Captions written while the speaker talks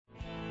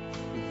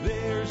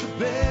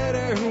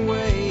better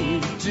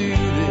way to do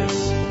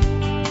this.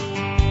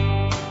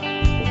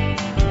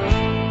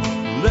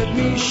 Let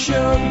me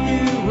show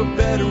you a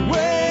better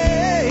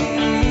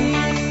way.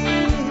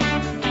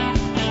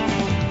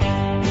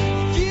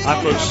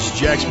 Hi, folks. This is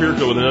Jack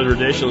Spirko with another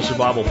edition of the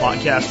Survival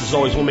Podcast. As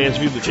always, one man's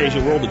view of the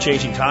changing world, the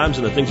changing times,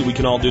 and the things that we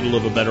can all do to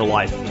live a better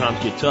life if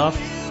times get tough,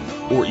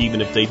 or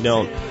even if they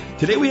don't.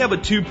 Today we have a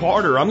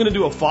two-parter. I'm going to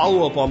do a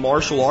follow-up on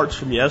martial arts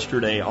from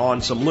yesterday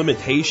on some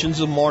limitations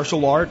of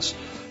martial arts,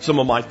 some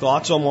of my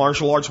thoughts on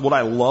martial arts, what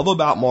I love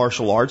about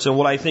martial arts, and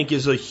what I think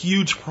is a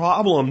huge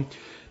problem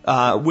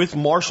with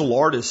martial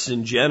artists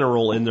in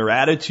general and their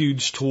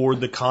attitudes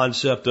toward the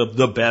concept of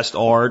the best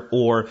art,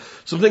 or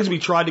some things we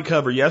tried to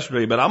cover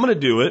yesterday, but I'm going to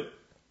do it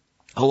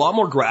a lot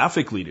more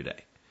graphically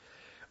today.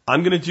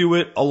 I'm going to do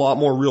it a lot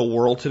more real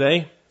world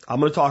today. I'm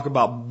going to talk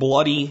about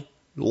bloody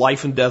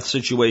life and death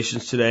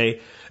situations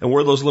today and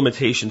where those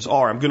limitations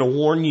are. I'm going to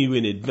warn you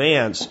in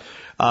advance.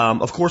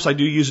 Of course, I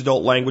do use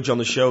adult language on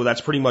the show.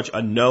 That's pretty much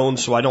a known,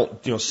 so I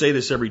don't, say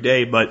this every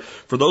day. But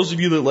for those of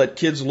you that let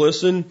kids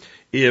listen,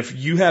 if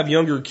you have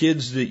younger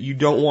kids that you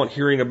don't want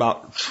hearing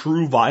about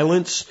true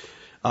violence,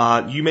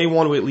 you may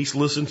want to at least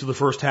listen to the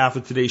first half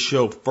of today's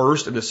show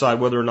first and decide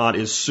whether or not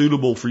it's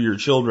suitable for your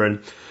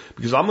children.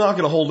 Because I'm not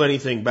going to hold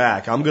anything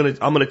back. I'm going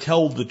to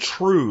tell the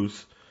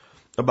truth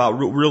about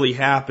what really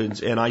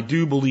happens, and I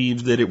do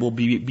believe that it will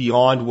be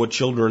beyond what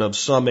children of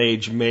some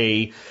age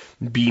may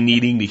be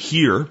needing to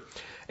hear.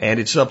 And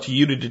it's up to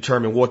you to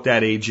determine what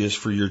that age is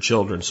for your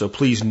children. So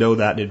please know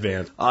that in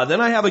advance.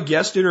 Then I have a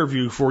guest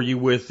interview for you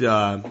with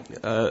a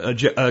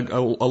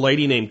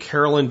lady named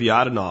Carolyn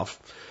Viadanoff,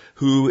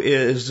 who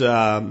is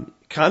kind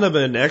of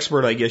an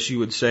expert, I guess you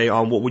would say,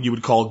 on what you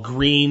would call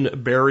green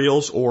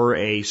burials or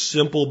a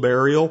simple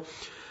burial.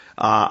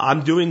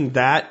 I'm doing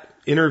that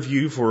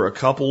interview for a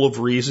couple of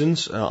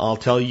reasons. I'll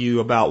tell you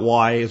about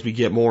why as we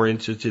get more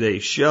into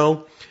today's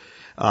show.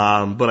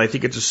 But I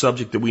think it's a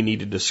subject that we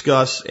need to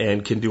discuss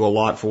and can do a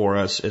lot for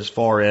us as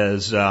far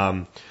as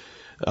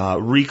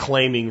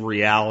reclaiming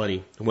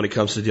reality when it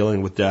comes to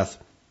dealing with death,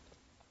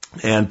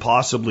 and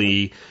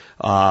possibly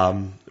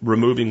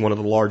removing one of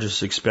the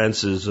largest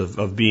expenses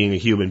of being a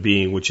human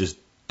being, which is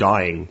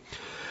dying.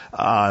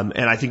 And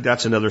I think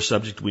that's another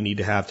subject we need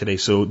to have today.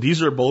 So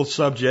these are both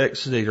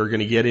subjects that are going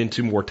to get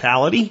into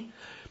mortality.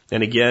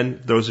 And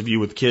again, those of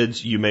you with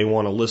kids, you may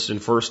want to listen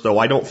first, though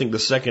I don't think the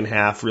second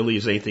half really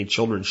is anything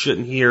children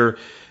shouldn't hear,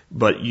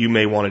 but you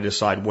may want to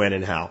decide when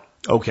and how.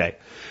 Okay.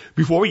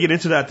 Before we get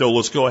into that, though,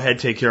 let's go ahead and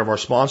take care of our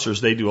sponsors.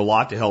 They do a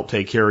lot to help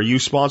take care of you.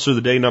 Sponsor of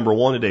the day, number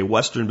one today,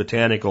 Western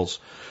Botanicals.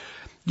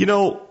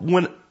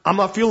 When I'm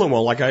not feeling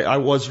well, like I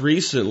was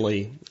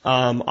recently,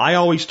 I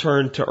always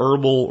turn to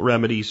herbal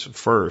remedies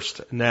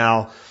first.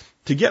 Now,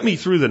 to get me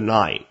through the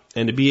night,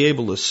 and to be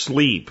able to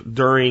sleep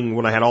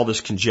when I had all this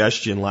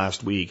congestion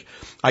last week,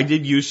 I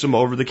did use some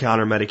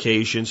over-the-counter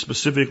medication,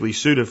 specifically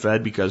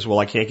Sudafed, because,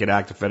 I can't get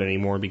Actifed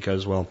anymore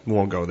because, we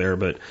won't go there,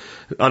 but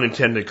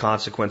unintended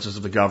consequences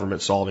of the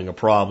government solving a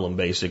problem,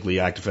 basically.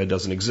 Actifed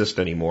doesn't exist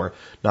anymore,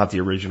 not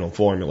the original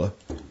formula.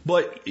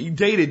 But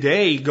day to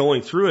day,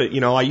 going through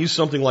it, I use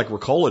something like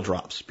Ricola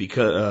drops,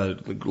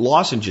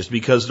 lozenges,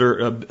 because they're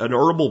an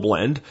herbal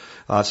blend,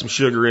 some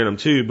sugar in them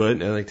too,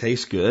 and they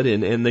taste good,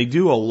 and they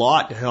do a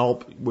lot to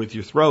help with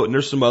your throat. And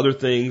there's some other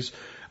things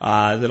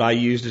that I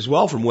used as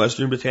well from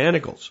Western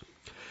Botanicals.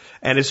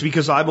 And it's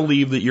because I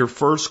believe that your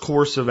first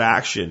course of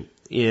action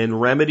in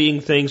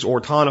remedying things or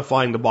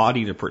tonifying the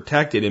body to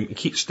protect it and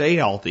stay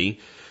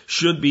healthy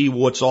should be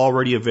what's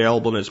already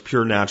available in its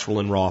pure, natural,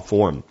 and raw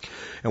form.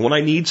 And when I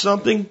need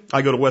something,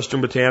 I go to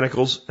Western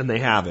Botanicals, and they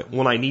have it.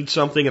 When I need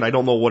something and I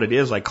don't know what it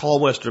is, I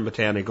call Western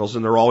Botanicals,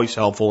 and they're always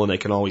helpful, and they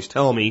can always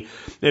tell me.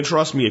 And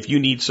trust me, if you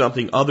need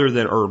something other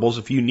than herbals,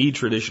 if you need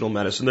traditional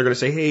medicine, they're going to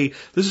say, hey,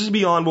 this is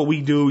beyond what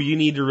we do. You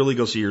need to really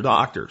go see your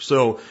doctor.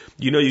 So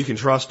you can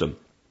trust them.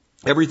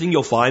 Everything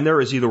you'll find there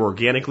is either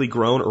organically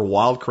grown or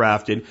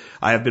wildcrafted.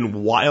 I have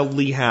been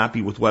wildly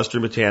happy with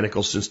Western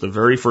Botanicals since the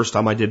very first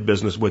time I did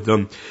business with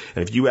them.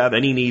 And if you have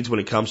any needs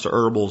when it comes to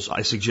herbals,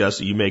 I suggest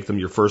that you make them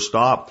your first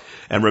stop.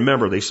 And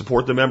remember, they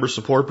support the Member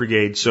Support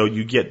Brigade, so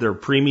you get their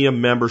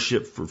premium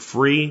membership for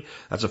free.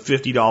 That's a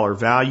 $50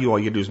 value. All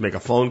you do is make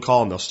a phone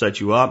call and they'll set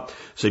you up.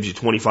 Saves you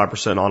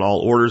 25% on all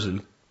orders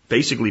and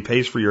basically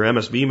pays for your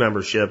MSB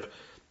membership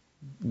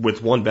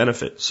with one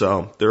benefit.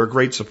 So they're a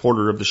great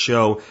supporter of the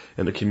show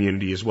and the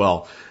community as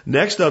well.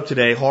 Next up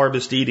today,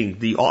 Harvest Eating,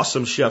 the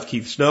awesome chef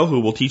Keith Snow, who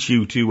will teach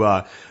you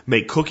to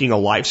make cooking a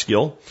life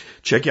skill.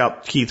 Check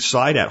out Keith's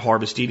site at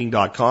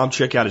harvesteating.com.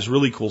 Check out his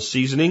really cool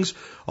seasonings,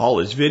 all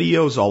his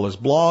videos, all his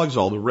blogs,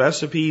 all the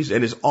recipes,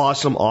 and his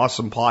awesome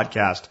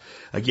podcast.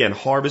 Again,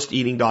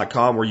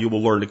 harvesteating.com, where you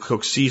will learn to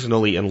cook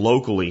seasonally and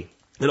locally.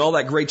 And all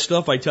that great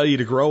stuff I tell you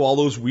to grow, all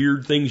those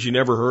weird things you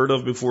never heard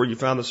of before you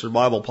found the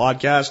Survival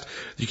Podcast,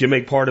 you can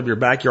make part of your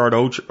backyard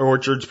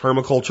orchards,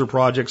 permaculture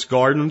projects,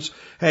 gardens.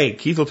 Hey,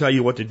 Keith will tell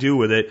you what to do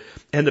with it.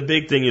 And the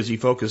big thing is he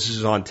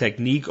focuses on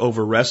technique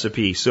over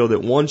recipe, so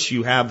that once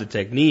you have the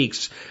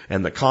techniques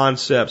and the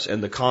concepts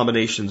and the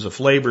combinations of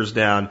flavors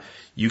down,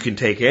 you can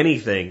take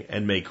anything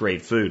and make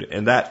great food.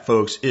 And that,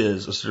 folks,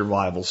 is a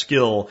survival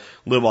skill.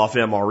 Live off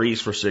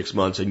MREs for 6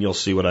 months and you'll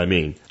see what I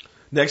mean.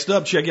 Next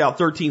up, check out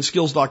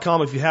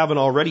 13skills.com. If you haven't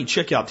already,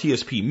 check out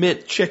TSP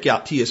Mint, check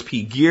out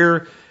TSP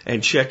Gear,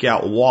 and check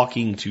out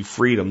Walking to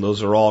Freedom.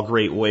 Those are all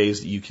great ways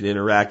that you can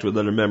interact with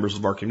other members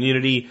of our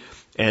community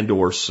and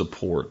or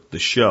support the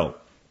show.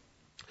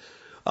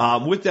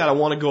 With that, I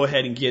want to go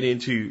ahead and get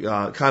into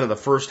kind of the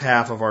first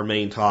half of our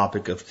main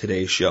topic of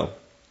today's show.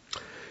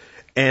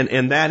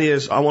 And that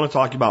is, I want to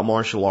talk about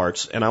martial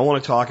arts, and I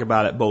want to talk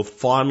about it both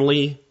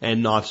fondly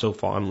and not so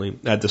fondly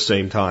at the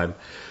same time.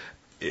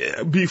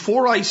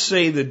 Before I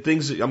say the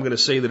things that I'm going to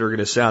say that are going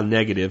to sound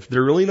negative,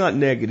 they're really not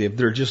negative,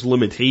 they're just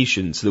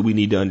limitations that we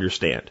need to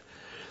understand.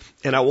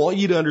 And I want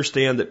you to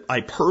understand that I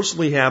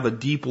personally have a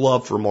deep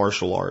love for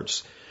martial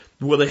arts,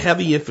 with a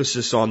heavy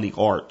emphasis on the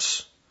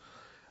arts.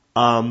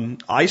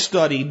 I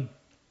studied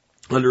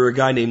under a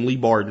guy named Lee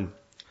Barden,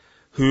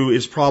 who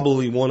is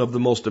probably one of the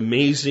most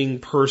amazing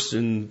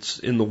persons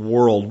in the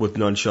world with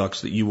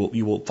nunchucks that you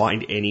will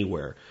find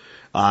anywhere.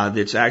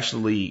 That's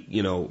actually,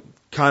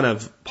 kind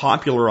of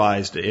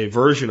popularized a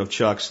version of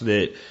chucks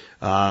that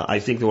I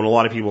think that when a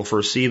lot of people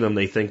first see them,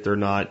 they think they're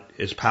not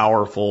as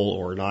powerful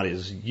or not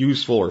as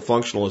useful or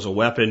functional as a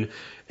weapon,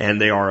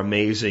 and they are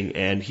amazing.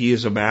 And he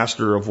is a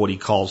master of what he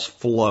calls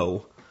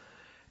flow.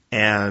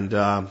 And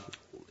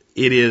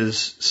it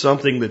is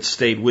something that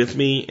stayed with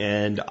me,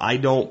 and I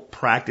don't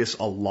practice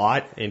a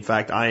lot. In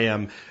fact, I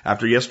am,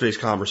 after yesterday's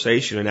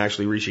conversation and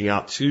actually reaching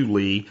out to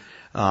Lee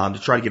to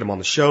try to get him on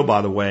the show,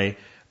 by the way,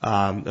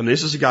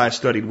 this is a guy I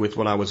studied with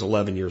when I was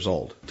 11 years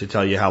old, to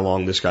tell you how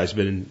long this guy's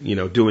been,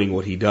 doing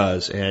what he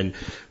does, and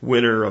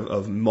winner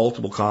of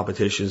multiple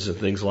competitions and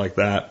things like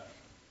that.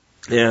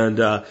 And,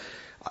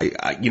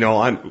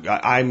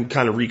 I'm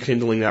kind of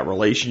rekindling that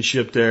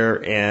relationship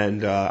there,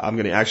 and, I'm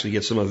going to actually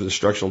get some of the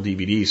instructional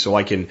DVDs so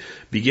I can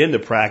begin to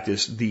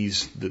practice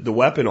the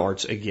weapon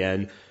arts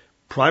again,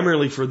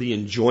 primarily for the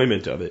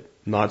enjoyment of it,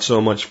 not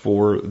so much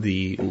for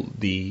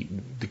the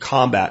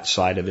combat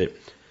side of it.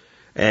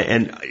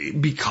 And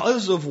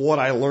because of what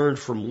I learned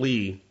from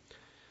Lee,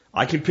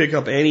 I can pick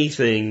up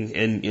anything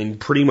and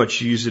pretty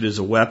much use it as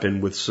a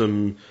weapon with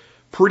some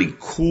pretty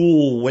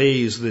cool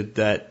ways that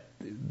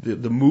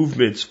the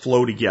movements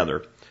flow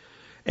together.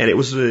 And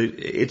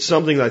it's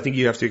something that I think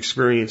you have to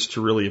experience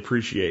to really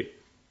appreciate.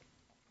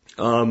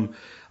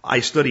 I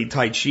studied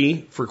Tai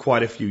Chi for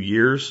quite a few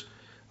years.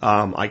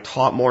 I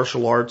taught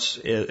martial arts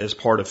as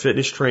part of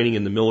fitness training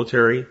in the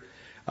military.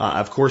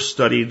 I've, of course,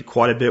 studied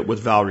quite a bit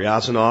with Val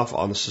Ryazanov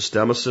on the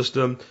Sistema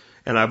system,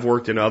 and I've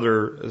worked in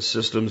other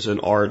systems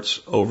and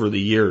arts over the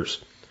years.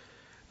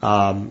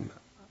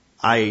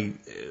 I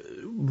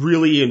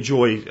really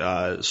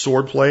enjoy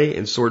sword play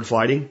and sword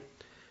fighting,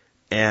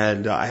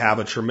 and I have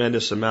a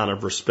tremendous amount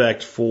of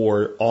respect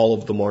for all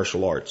of the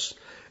martial arts.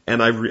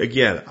 And I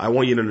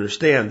want you to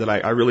understand that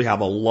I really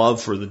have a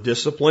love for the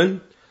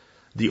discipline,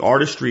 the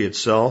artistry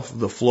itself,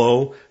 the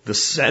flow, the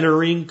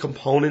centering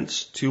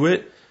components to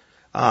it,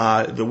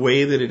 the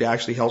way that it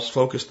actually helps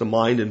focus the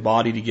mind and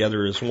body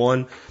together as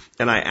one.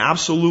 And I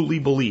absolutely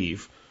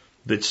believe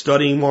that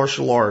studying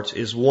martial arts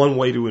is one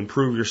way to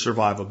improve your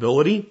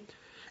survivability,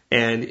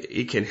 and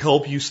it can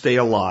help you stay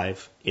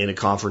alive in a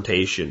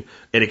confrontation.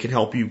 And it can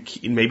help you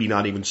maybe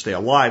not even stay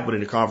alive, but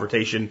in a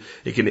confrontation,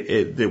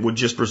 that would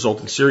just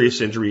result in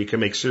serious injury. It can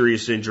make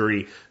serious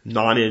injury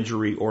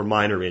non-injury or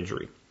minor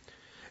injury.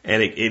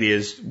 And it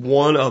is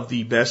one of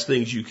the best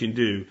things you can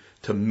do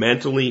to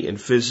mentally and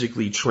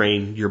physically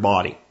train your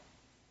body.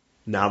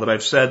 Now that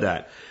I've said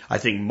that, I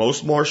think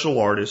most martial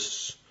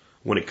artists,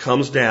 when it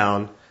comes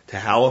down to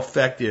how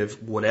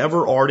effective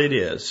whatever art it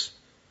is,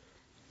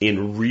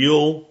 in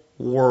real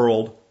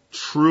world,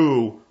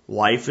 true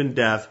life and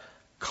death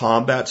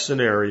combat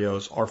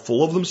scenarios, are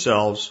full of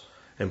themselves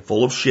and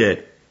full of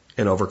shit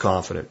and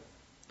overconfident.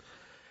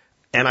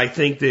 And I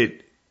think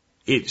that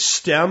it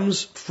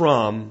stems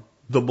from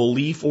the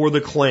belief or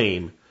the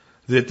claim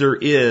that there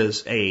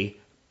is a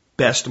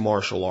best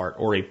martial art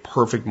or a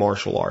perfect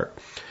martial art.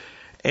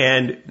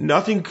 And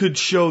nothing could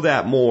show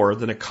that more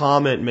than a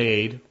comment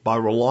made by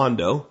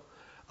Rolando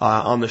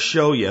on the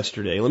show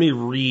yesterday. Let me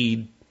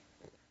read,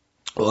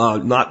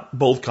 not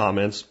both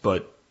comments,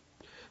 but,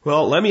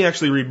 let me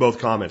actually read both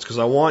comments,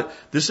 because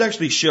this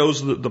actually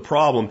shows the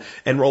problem.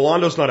 And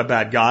Rolando's not a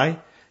bad guy.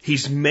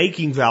 He's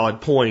making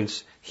valid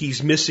points.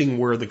 He's missing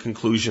where the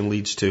conclusion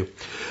leads to.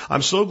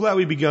 I'm so glad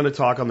we begun to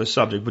talk on this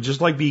subject, but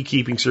just like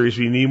beekeeping series,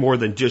 we need more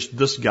than just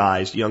this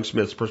guy's, Young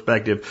Smith's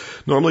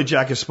perspective. Normally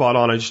Jack is spot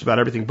on just about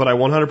everything, but I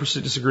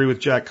 100% disagree with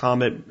Jack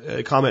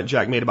comment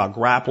Jack made about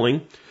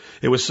grappling.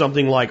 It was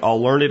something like,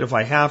 I'll learn it if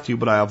I have to,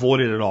 but I avoid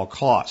it at all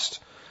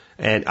costs.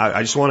 And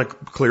I just want to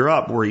clear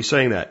up where he's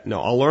saying that.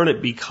 No, I'll learn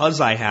it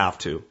because I have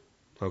to.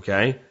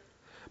 Okay?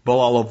 But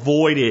I'll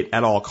avoid it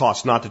at all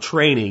costs, not the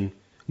training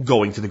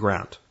going to the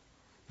ground.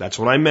 That's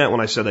what I meant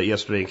when I said that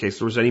yesterday, in case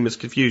there was any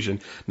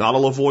misconfusion. Not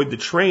I'll avoid the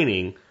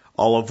training,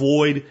 I'll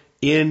avoid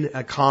in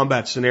a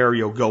combat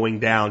scenario going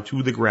down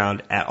to the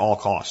ground at all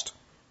cost.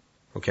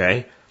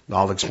 Okay?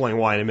 I'll explain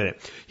why in a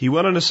minute. He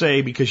went on to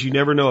say, because you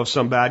never know if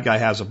some bad guy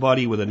has a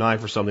buddy with a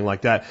knife or something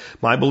like that.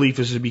 My belief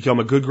is to become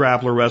a good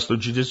grappler, wrestler,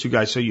 jiu-jitsu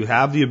guy so you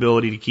have the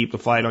ability to keep the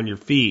fight on your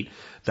feet.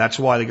 That's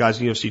why the guys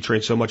in the UFC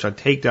train so much on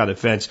takedown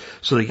defense,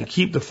 so they can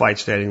keep the fight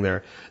standing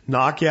there.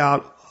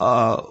 Knockout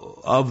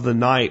of the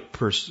night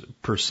per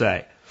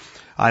se.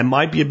 I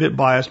might be a bit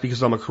biased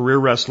because I'm a career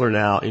wrestler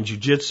now in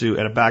jiu-jitsu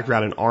and a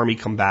background in Army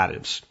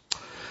combatives.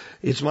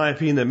 It's my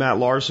opinion that Matt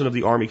Larson of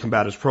the Army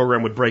combatives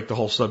program would break the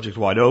whole subject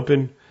wide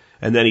open.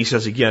 And then he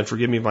says again,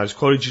 forgive me if I was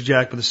quoted you,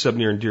 Jack, but this is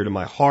near and dear to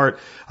my heart.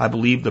 I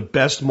believe the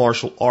best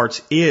martial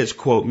arts is,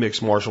 quote,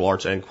 mixed martial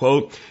arts, end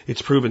quote.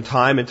 It's proven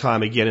time and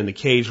time again in the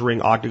cage,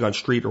 ring, octagon,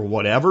 street, or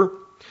whatever.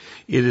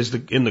 It is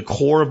in the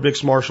core of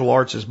mixed martial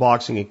arts is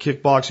boxing and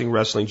kickboxing,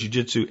 wrestling,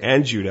 jiu-jitsu,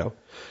 and judo.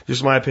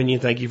 Just my opinion.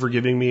 Thank you for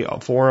giving me a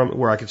forum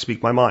where I can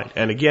speak my mind.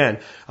 And again,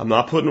 I'm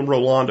not putting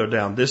Rolando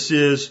down. This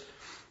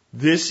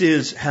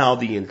is how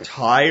the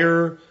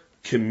entire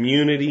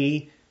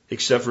community,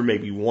 except for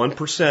maybe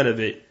 1%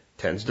 of it,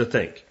 tends to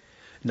think.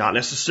 Not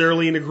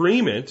necessarily in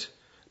agreement,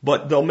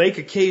 but they'll make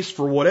a case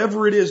for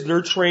whatever it is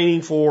they're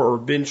training for or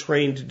been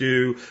trained to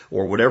do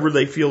or whatever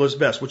they feel is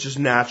best, which is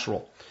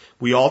natural.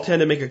 We all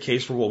tend to make a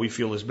case for what we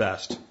feel is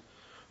best,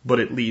 but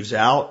it leaves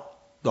out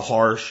the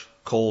harsh,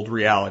 cold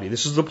reality.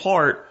 This is the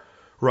part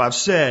where I've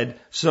said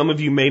some of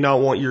you may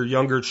not want your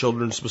younger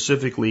children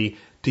specifically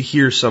to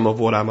hear some of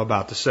what I'm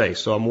about to say,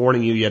 so I'm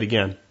warning you yet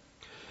again.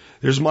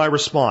 Here's my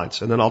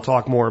response, and then I'll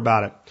talk more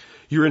about it.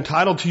 You're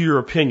entitled to your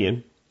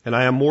opinion, and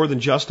I am more than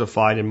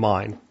justified in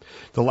mine.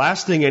 The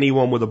last thing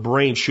anyone with a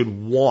brain should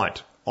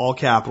want, all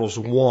capitals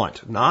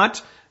want,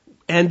 not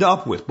end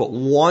up with, but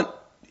want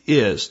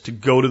is to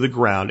go to the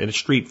ground in a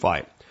street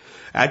fight.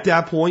 At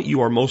that point,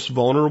 you are most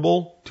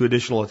vulnerable to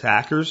additional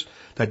attackers.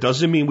 That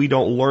doesn't mean we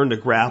don't learn to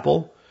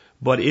grapple,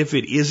 but if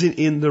it isn't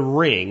in the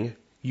ring,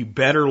 you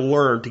better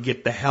learn to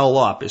get the hell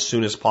up as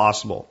soon as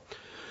possible.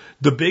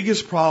 The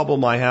biggest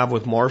problem I have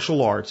with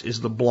martial arts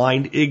is the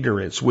blind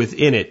ignorance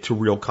within it to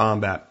real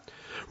combat.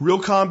 Real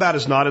combat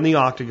is not in the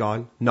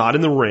octagon, not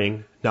in the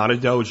ring, not a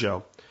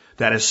dojo.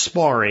 That is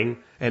sparring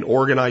and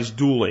organized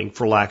dueling,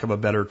 for lack of a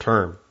better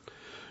term.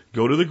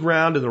 Go to the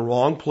ground in the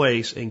wrong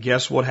place, and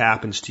guess what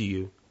happens to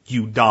you?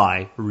 You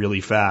die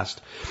really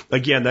fast.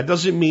 Again, that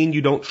doesn't mean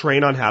you don't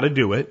train on how to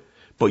do it,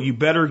 but you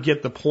better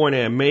get the point I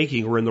am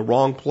making, or in the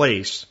wrong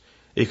place,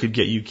 it could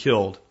get you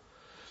killed.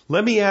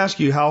 Let me ask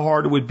you how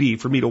hard it would be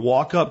for me to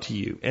walk up to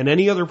you and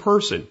any other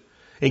person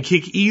and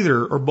kick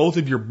either or both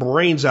of your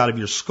brains out of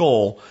your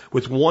skull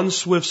with one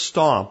swift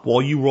stomp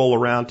while you roll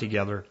around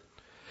together.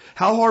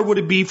 How hard would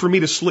it be for me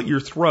to slit your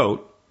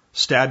throat,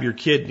 stab your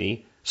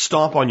kidney,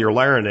 stomp on your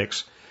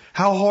larynx?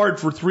 How hard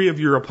for 3 of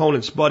your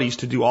opponent's buddies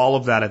to do all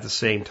of that at the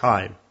same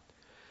time?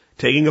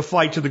 Taking a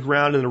fight to the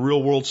ground in a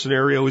real world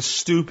scenario is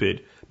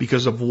stupid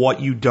because of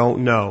what you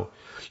don't know.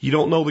 You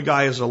don't know the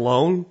guy is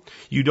alone.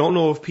 You don't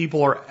know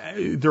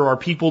if there are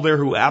people there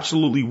who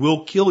absolutely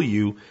will kill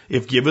you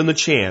if given the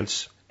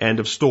chance. End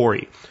of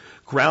story.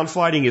 Ground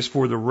fighting is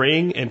for the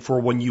ring and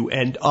for when you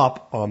end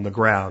up on the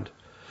ground.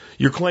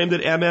 Your claim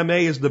that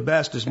MMA is the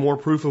best is more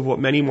proof of what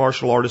many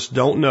martial artists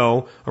don't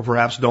know or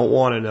perhaps don't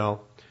want to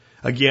know.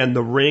 Again,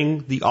 the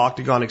ring, the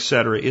octagon,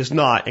 etc. is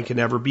not and can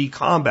never be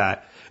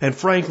combat. And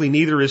frankly,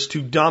 neither is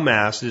two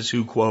dumbasses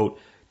who, quote,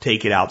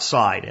 take it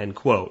outside, end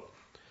quote.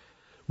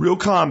 Real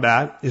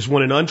combat is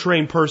when an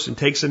untrained person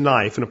takes a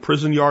knife in a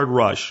prison yard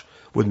rush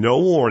with no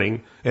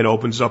warning and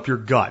opens up your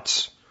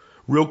guts.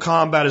 Real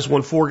combat is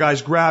when 4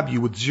 guys grab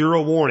you with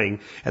 0 warning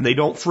and they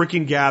don't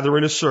freaking gather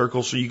in a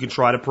circle so you can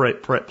try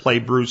to play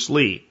Bruce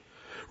Lee.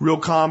 Real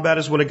combat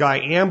is when a guy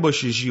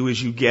ambushes you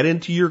as you get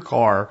into your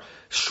car,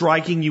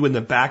 striking you in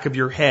the back of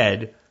your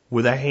head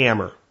with a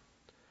hammer.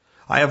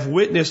 I have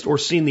witnessed or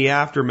seen the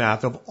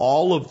aftermath of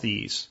all of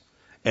these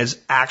as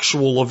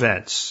actual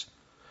events.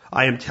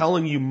 I am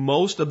telling you,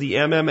 most of the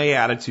MMA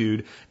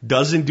attitude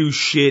doesn't do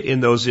shit in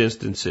those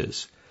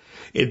instances.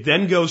 It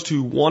then goes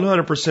to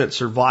 100%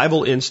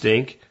 survival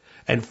instinct,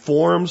 and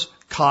forms,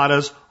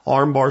 katas,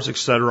 arm bars,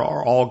 etc.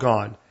 are all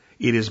gone.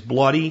 It is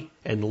bloody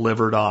and live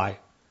or die.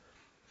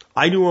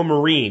 I knew a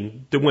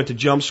Marine that went to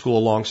jump school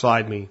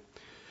alongside me.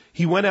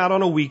 He went out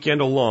on a weekend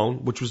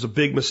alone, which was a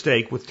big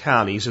mistake with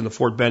townies in the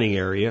Fort Benning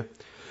area.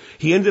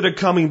 He ended up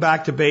coming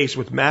back to base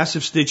with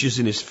massive stitches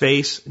in his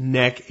face,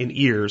 neck, and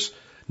ears,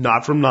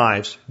 not from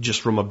knives,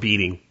 just from a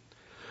beating.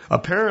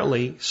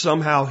 Apparently,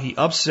 somehow he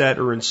upset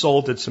or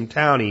insulted some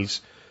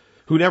townies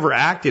who never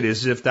acted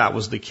as if that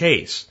was the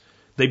case.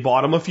 They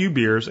bought him a few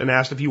beers and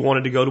asked if he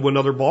wanted to go to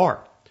another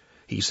bar.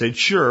 He said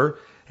sure,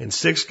 and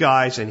 6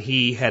 guys and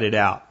he headed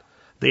out.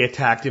 They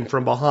attacked him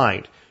from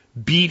behind,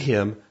 beat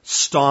him,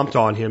 stomped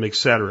on him,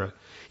 etc.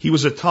 He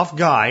was a tough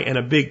guy and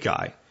a big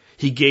guy.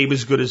 He gave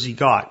as good as he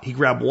got. He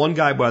grabbed one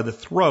guy by the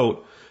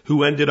throat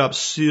who ended up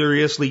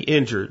seriously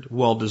injured,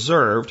 well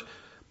deserved.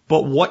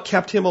 But what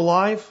kept him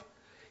alive?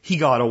 He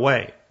got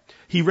away.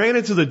 He ran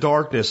into the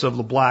darkness of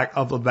the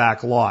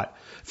back lot,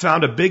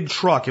 found a big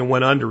truck and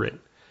went under it,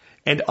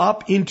 and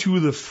up into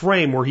the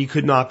frame where he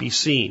could not be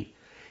seen.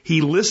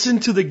 He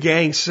listened to the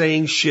gang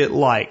saying shit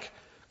like,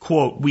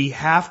 quote, we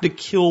have to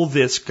kill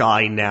this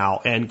guy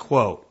now, end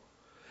quote.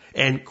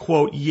 And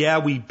quote, yeah,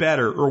 we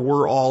better or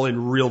we're all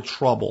in real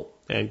trouble,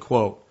 end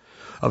quote.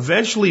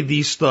 Eventually,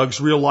 these thugs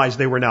realized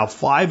they were now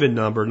 5 in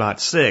number, not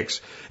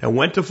 6, and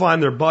went to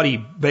find their buddy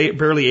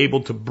barely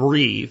able to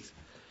breathe,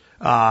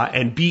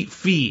 and beat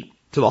feet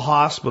to the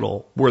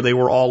hospital where they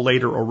were all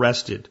later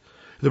arrested.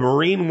 The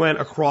Marine went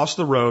across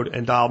the road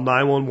and dialed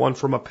 911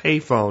 from a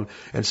payphone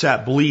and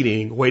sat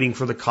bleeding, waiting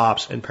for the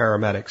cops and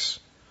paramedics.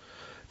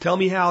 Tell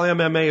me how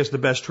MMA is the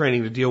best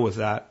training to deal with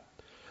that.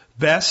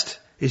 Best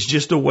is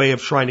just a way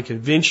of trying to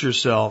convince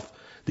yourself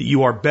that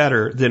you are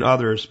better than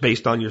others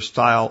based on your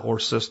style or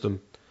system.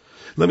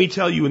 Let me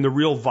tell you, in the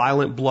real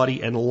violent,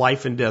 bloody, and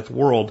life and death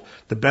world,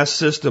 the best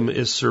system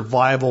is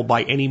survival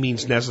by any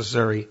means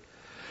necessary.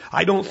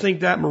 I don't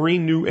think that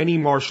Marine knew any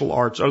martial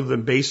arts other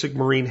than basic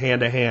Marine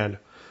hand-to-hand,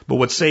 but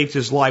what saved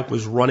his life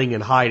was running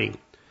and hiding.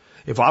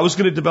 If I was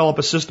going to develop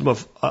a system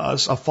of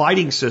a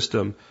fighting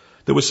system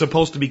that was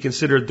supposed to be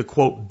considered the,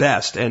 quote,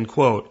 best, end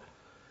quote,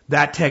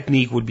 that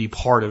technique would be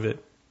part of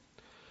it.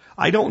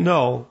 I don't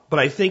know, but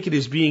I think it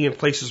is being in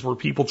places where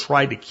people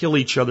try to kill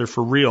each other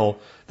for real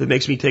that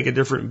makes me take a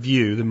different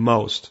view than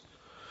most.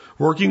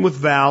 Working with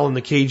Val and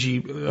the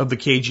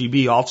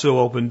KGB also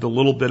opened a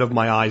little bit of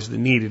my eyes that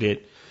needed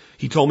it.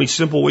 He told me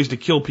simple ways to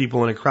kill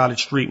people in a crowded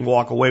street and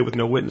walk away with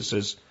no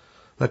witnesses.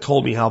 That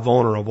told me how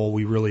vulnerable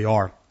we really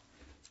are.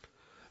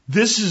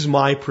 This is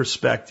my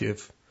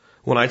perspective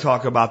when I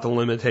talk about the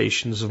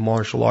limitations of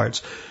martial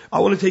arts. I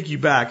want to take you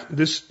back.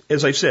 This,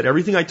 as I said,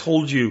 everything I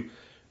told you,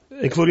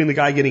 including the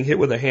guy getting hit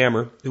with a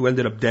hammer, who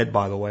ended up dead,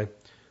 by the way,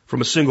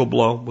 from a single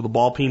blow with a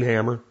ball-peen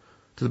hammer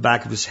to the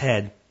back of his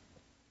head,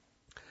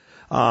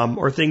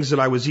 or things that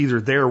I was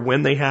either there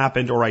when they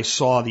happened or I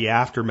saw the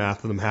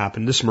aftermath of them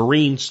happen. This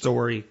Marine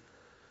story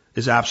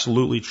is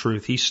absolutely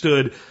truth. He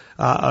stood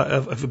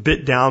a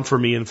bit down for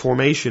me in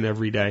formation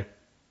every day.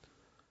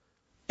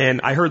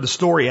 And I heard the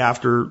story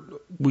after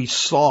we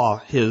saw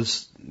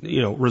his,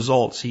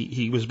 results.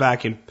 He was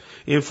back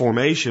in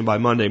formation by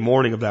Monday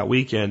morning of that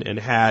weekend and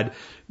had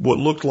what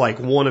looked like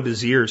one of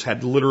his ears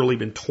had literally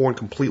been torn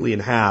completely in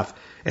half,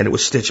 and it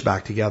was stitched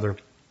back together.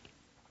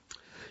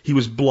 He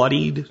was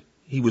bloodied.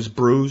 He was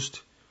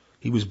bruised.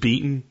 He was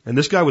beaten. And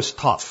this guy was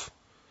tough.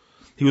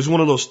 He was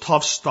one of those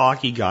tough,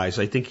 stocky guys.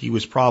 I think he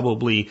was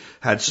probably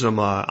had some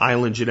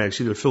island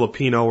genetics, either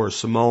Filipino or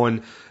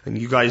Samoan. And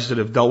you guys that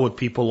have dealt with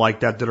people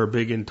like that are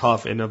big and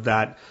tough and of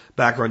that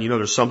background,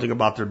 there's something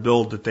about their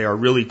build that they are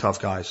really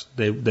tough guys.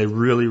 They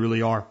really,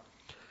 really are.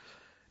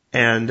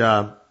 And,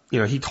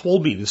 he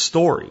told me this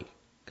story.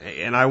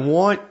 And I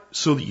want,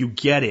 so that you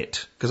get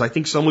it, because I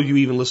think some of you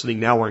even listening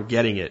now aren't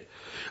getting it.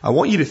 I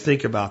want you to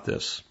think about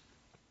this.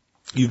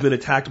 You've been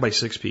attacked by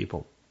 6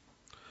 people.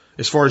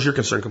 As far as you're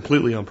concerned,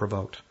 completely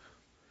unprovoked.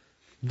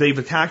 They've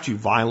attacked you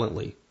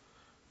violently.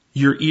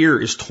 Your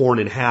ear is torn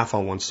in half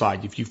on one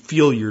side. If you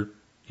feel your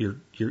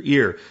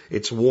ear,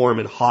 it's warm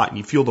and hot, and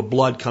you feel the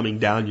blood coming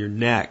down your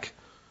neck.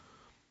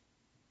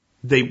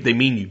 They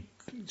mean you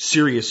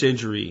serious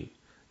injury.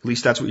 At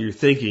least that's what you're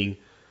thinking.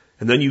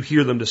 And then you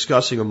hear them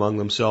discussing among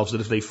themselves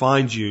that if they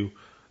find you,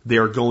 they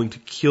are going to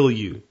kill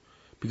you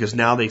because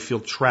now they feel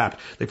trapped.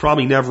 They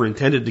probably never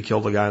intended to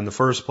kill the guy in the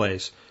first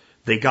place.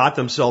 They got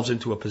themselves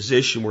into a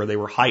position where they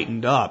were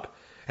heightened up,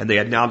 and they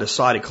had now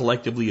decided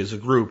collectively as a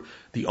group,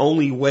 the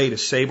only way to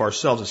save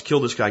ourselves is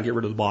kill this guy and get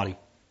rid of the body.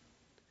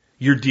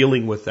 You're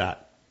dealing with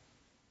that.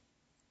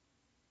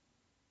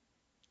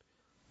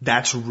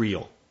 That's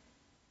real.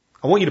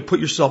 I want you to put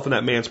yourself in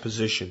that man's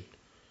position.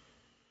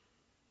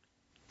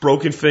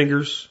 Broken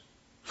fingers,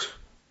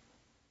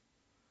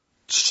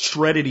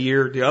 shredded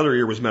ear. The other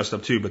ear was messed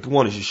up too, but the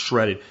one is just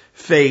shredded.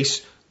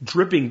 Face,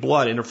 dripping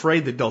blood, and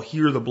afraid that they'll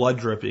hear the blood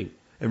dripping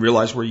and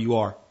realize where you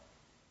are.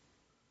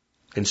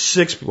 And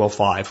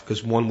 5,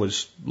 because one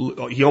was,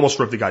 he almost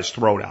ripped the guy's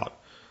throat out.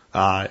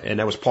 And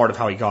that was part of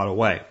how he got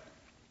away.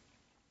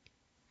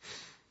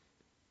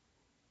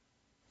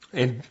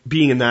 And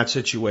being in that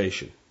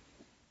situation.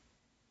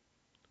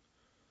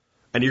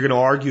 And you're going to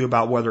argue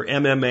about whether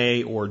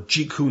MMA or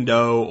Jeet Kune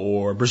Do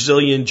or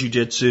Brazilian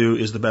Jiu-Jitsu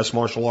is the best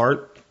martial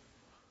art.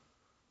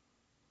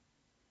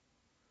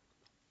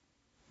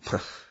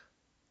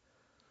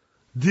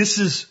 This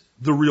is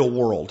the real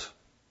world.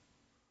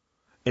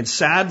 And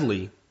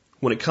sadly,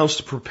 when it comes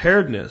to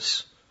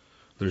preparedness,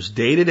 there's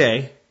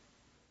day-to-day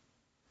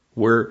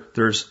where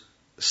there's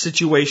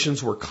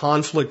situations where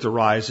conflict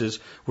arises,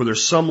 where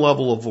there's some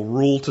level of a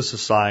rule to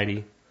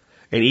society,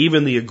 and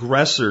even the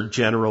aggressor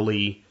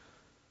generally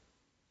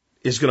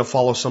is going to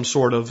follow some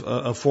sort of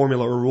a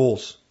formula or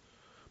rules.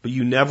 But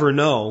you never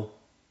know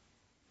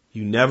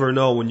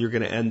when you're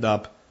going to end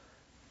up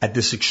at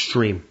this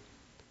extreme.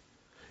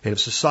 And if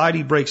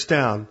society breaks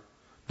down,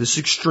 this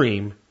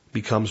extreme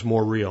becomes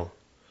more real.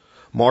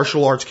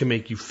 Martial arts can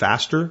make you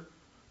faster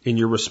in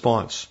your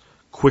response,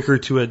 quicker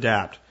to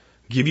adapt,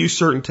 give you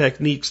certain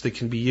techniques that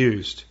can be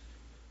used.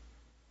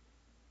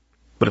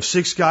 But if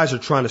 6 guys are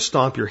trying to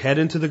stomp your head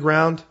into the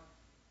ground,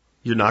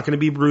 you're not going to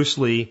be Bruce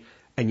Lee.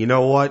 And you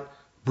know what?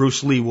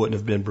 Bruce Lee wouldn't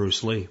have been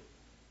Bruce Lee.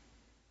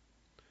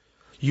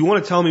 You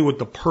want to tell me what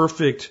the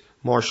perfect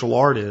martial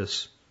art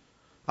is?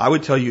 I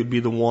would tell you it'd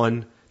be the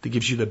one that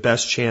gives you the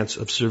best chance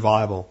of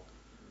survival.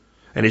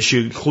 And it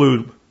should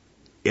include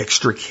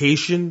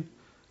extrication,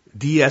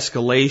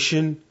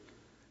 de-escalation,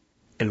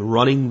 and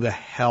running the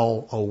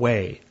hell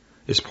away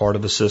as part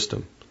of the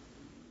system.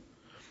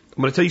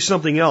 I'm going to tell you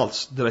something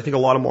else that I think a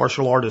lot of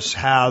martial artists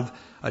have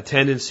a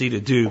tendency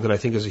to do that I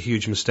think is a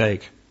huge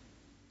mistake.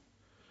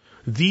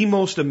 The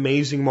most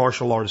amazing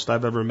martial artist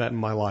I've ever met in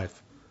my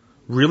life,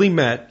 really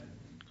met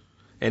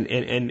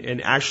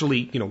and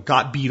actually,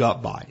 got beat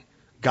up by,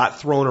 got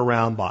thrown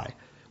around by,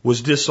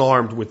 was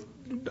disarmed with,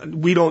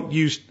 we don't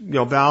use,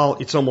 Val,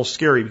 it's almost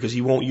scary because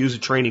he won't use a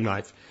training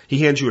knife. He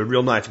hands you a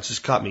real knife and says,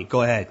 cut me,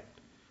 go ahead.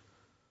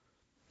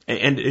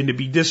 And to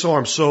be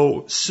disarmed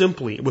so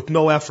simply, with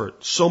no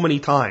effort, so many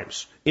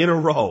times in a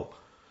row,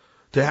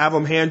 to have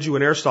him hand you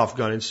an airsoft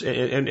gun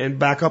and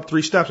back up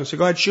 3 steps and say,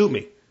 go ahead, shoot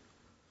me.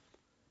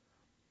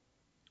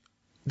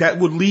 That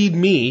would lead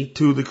me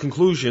to the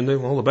conclusion that,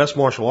 well, the best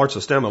martial arts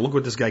systema, look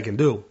what this guy can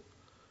do.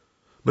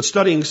 But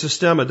studying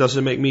systema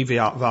doesn't make me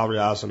Val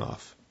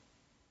Ryazanov.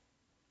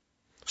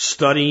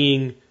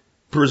 Studying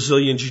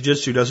Brazilian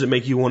Jiu-Jitsu doesn't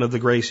make you one of the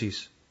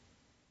Gracies.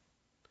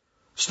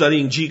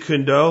 Studying Jeet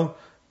Kune Do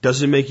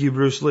doesn't make you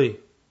Bruce Lee.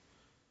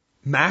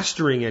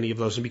 Mastering any of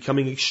those and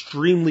becoming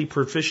extremely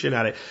proficient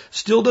at it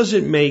still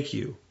doesn't make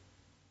you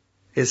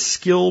as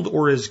skilled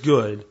or as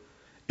good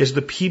as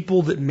the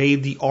people that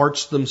made the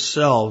arts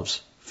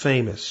themselves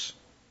famous.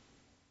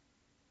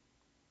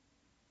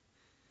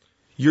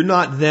 You're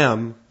not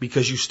them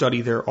because you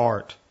study their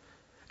art.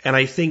 And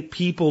I think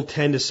people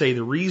tend to say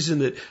the reason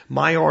that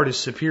my art is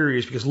superior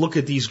is because look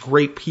at these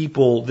great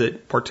people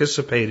that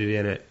participated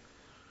in it.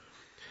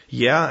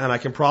 Yeah, and I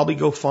can probably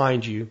go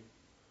find you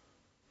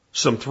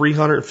some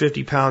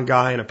 350-pound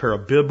guy in a pair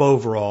of bib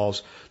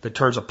overalls that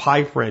turns a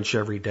pipe wrench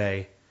every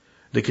day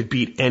that could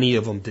beat any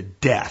of them to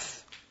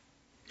death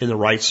in the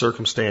right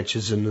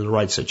circumstances and in the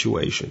right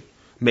situation.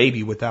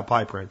 Maybe with that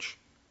pipe wrench,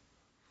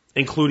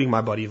 including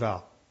my buddy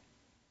Val.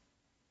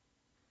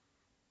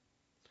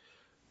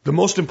 The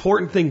most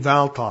important thing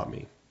Val taught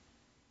me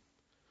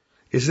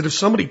is that if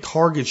somebody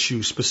targets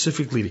you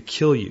specifically to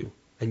kill you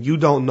and you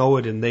don't know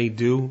it and they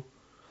do,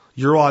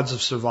 your odds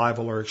of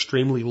survival are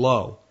extremely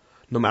low,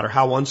 no matter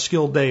how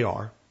unskilled they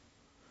are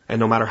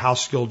and no matter how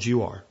skilled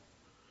you are.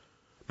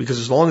 Because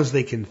as long as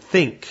they can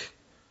think,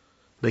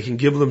 they can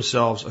give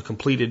themselves a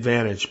complete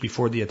advantage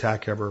before the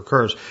attack ever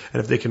occurs.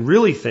 And if they can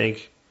really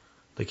think,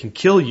 they can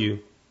kill you,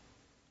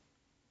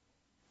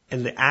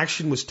 and the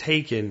action was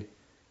taken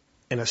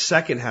and a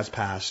second has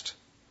passed,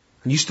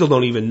 and you still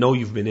don't even know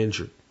you've been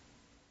injured.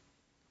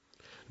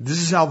 This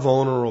is how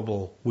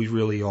vulnerable we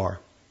really are.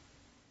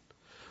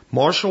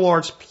 Martial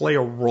arts play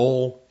a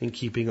role in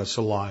keeping us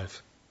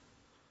alive.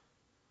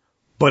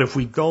 But if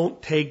we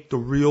don't take the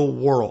real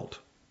world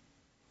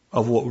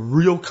of what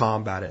real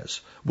combat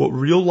is, what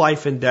real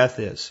life and death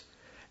is,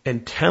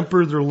 and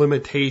temper their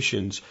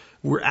limitations,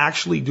 we're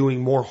actually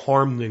doing more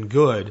harm than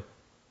good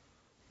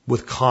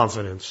with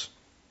confidence.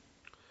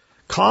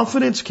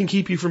 Confidence can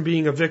keep you from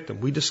being a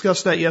victim. We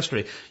discussed that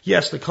yesterday.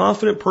 Yes, the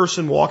confident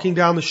person walking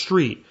down the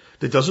street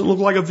that doesn't look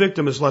like a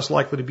victim is less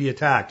likely to be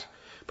attacked.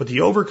 But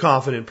the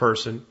overconfident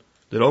person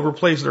that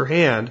overplays their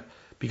hand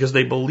because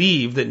they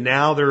believe that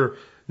now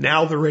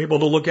they're able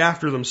to look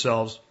after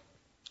themselves,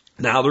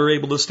 now they're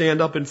able to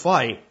stand up and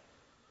fight,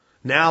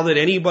 now that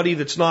anybody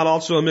that's not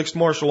also a mixed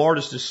martial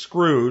artist is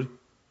screwed,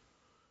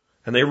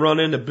 and they run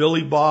into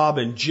Billy Bob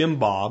and Jim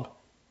Bob,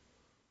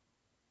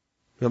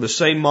 the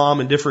same mom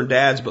and different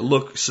dads, but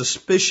look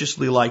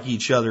suspiciously like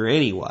each other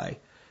anyway,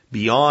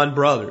 beyond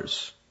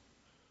brothers.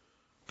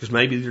 Because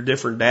maybe their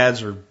different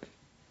dads are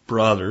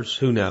brothers,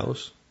 who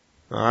knows?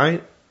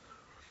 Alright?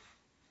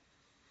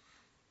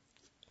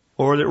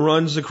 Or that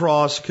runs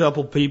across a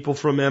couple people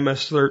from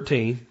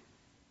MS-13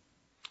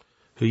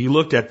 who you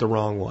looked at the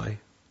wrong way.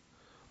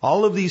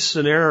 All of these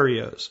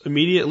scenarios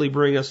immediately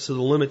bring us to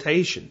the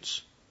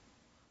limitations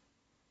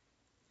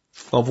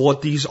of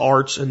what these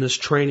arts and this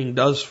training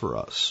does for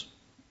us.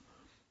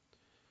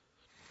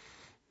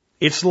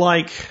 It's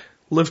like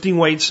lifting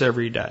weights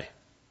every day.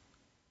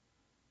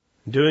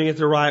 Doing it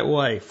the right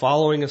way,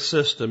 following a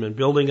system and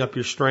building up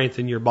your strength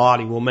in your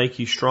body will make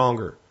you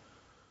stronger.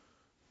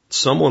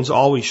 Someone's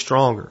always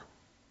stronger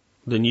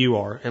than you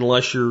are,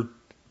 unless you're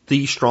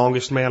the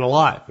strongest man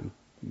alive. And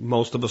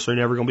most of us are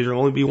never going to be, there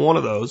will only be one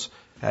of those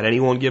at any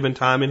one given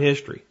time in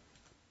history.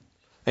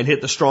 And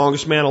hit the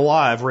strongest man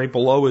alive right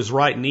below his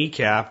right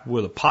kneecap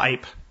with a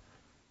pipe.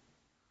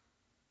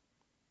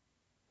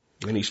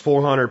 And he's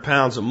 400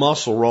 pounds of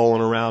muscle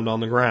rolling around on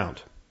the ground.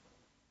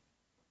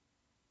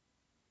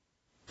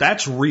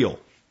 That's real.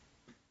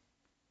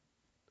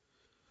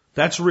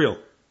 That's real.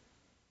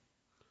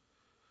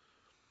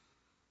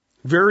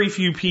 Very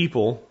few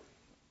people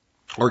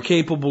are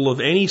capable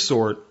of any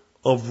sort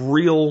of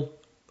real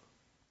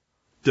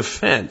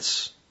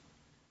defense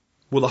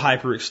with a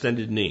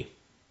hyperextended knee.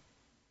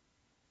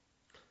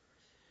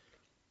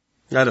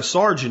 I had a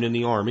sergeant in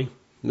the Army.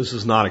 This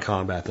is not a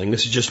combat thing.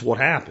 This is just what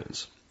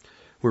happens.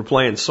 We were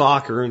playing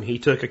soccer and he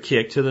took a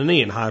kick to the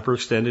knee and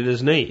hyperextended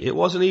his knee. It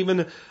wasn't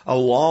even a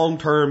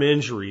long-term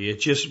injury.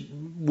 It just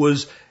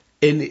was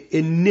an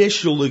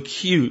initial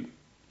acute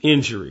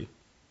injury.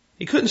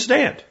 He couldn't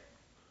stand.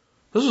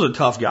 This was a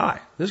tough guy.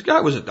 This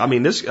guy was,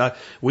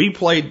 we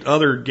played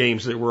other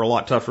games that were a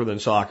lot tougher than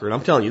soccer. And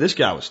I'm telling you, this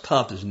guy was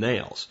tough as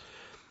nails.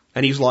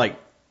 And he's like,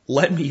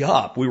 let me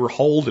up. We were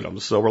holding him.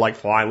 So we're like,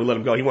 fine, we let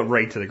him go. He went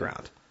right to the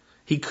ground.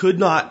 He could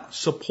not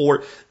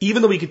support,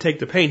 even though he could take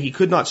the pain, he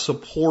could not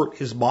support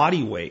his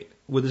body weight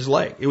with his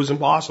leg. It was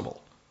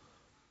impossible.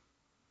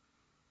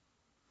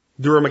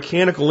 There are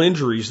mechanical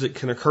injuries that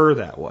can occur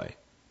that way.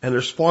 And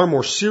there's far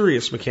more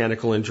serious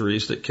mechanical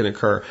injuries that can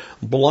occur.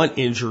 Blunt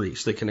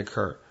injuries that can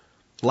occur.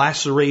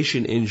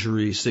 Laceration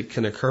injuries that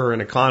can occur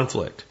in a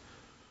conflict.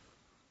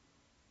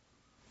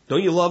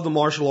 Don't you love the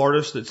martial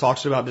artist that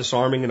talks about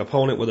disarming an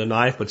opponent with a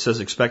knife but says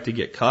expect to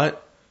get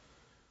cut?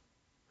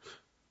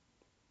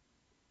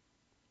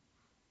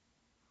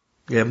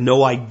 You have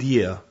no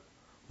idea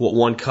what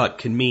one cut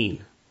can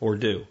mean or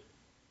do.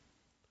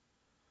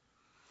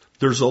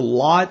 There's a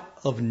lot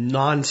of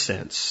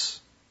nonsense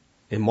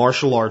in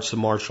martial arts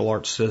and martial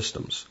arts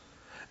systems,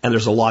 and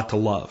there's a lot to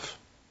love.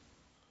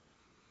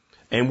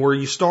 And where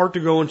you start to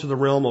go into the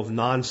realm of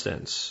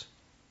nonsense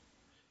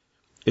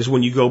is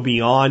when you go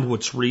beyond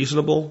what's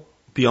reasonable,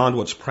 beyond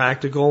what's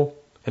practical,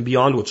 and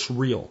beyond what's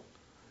real,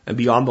 and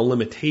beyond the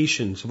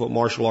limitations of what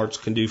martial arts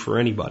can do for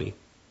anybody.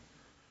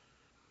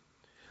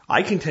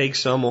 I can take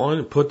someone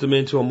and put them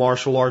into a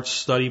martial arts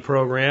study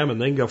program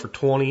and they can go for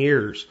 20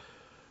 years.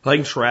 They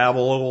can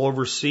travel all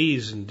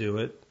overseas and do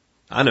it.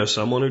 I know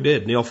someone who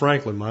did. Neil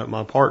Franklin,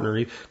 my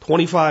partner,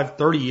 25,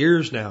 30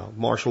 years now,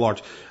 martial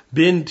arts.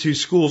 Been to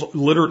schools,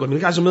 literally, the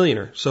guy's a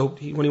millionaire. So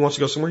when he wants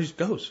to go somewhere, he just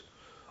goes.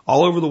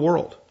 All over the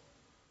world.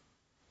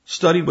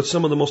 Studied with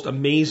some of the most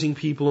amazing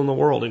people in the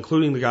world,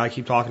 including the guy I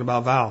keep talking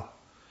about, Val.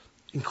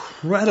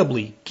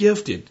 Incredibly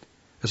gifted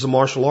as a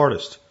martial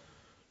artist.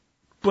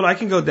 But I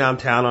can go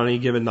downtown on any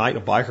given night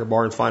in a biker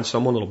bar and find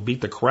someone that'll beat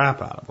the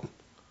crap out of him.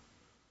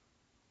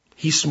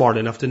 He's smart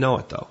enough to know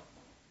it, though.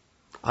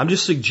 I'm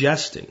just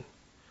suggesting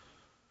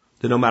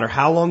that no matter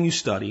how long you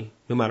study,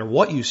 no matter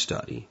what you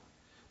study,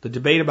 the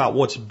debate about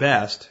what's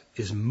best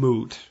is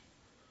moot.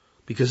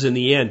 Because in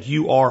the end,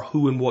 you are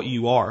who and what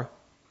you are.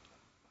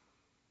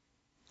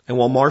 And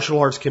while martial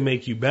arts can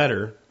make you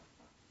better,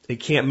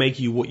 it can't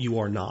make you what you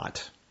are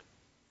not.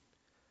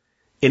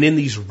 And in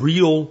these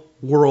real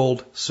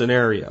world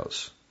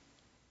scenarios,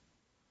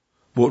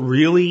 what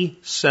really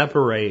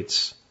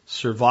separates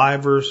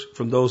survivors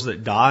from those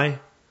that die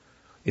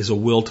is a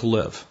will to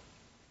live.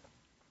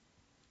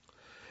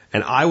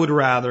 And I would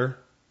rather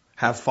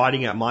have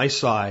fighting at my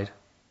side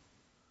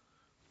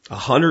a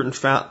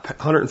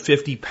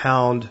 150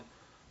 pound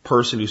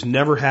person who's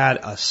never had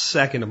a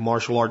second of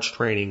martial arts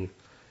training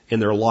in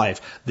their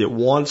life that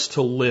wants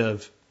to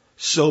live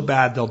so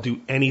bad they'll do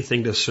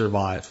anything to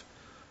survive.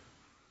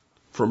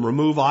 From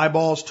remove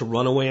eyeballs to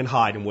run away and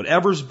hide. And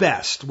whatever's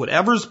best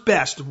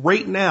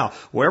right now,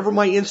 wherever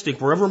my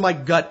instinct, wherever my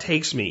gut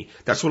takes me,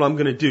 that's what I'm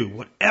going to do.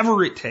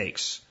 Whatever it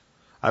takes.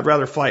 I'd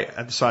rather fight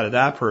at the side of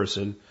that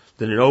person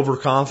than an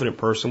overconfident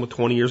person with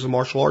 20 years of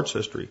martial arts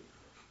history.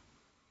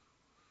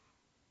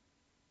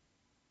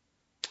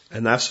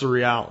 And that's the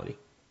reality.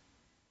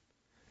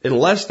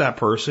 Unless that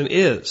person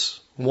is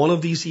one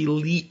of these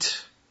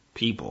elite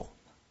people.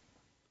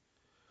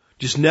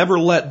 Just never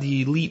let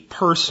the elite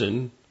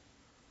person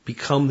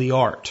become the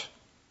art.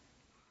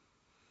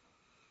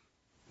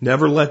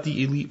 Never let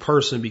the elite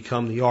person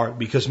become the art,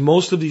 because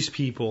most of these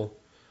people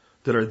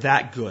that are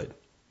that good,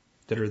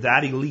 that are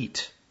that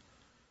elite,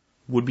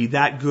 would be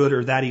that good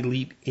or that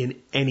elite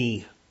in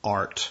any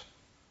art.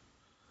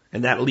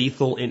 And that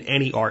lethal in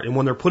any art. And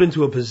when they're put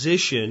into a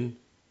position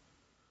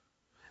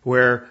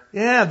where,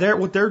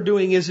 what they're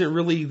doing isn't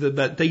really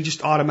that they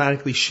just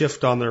automatically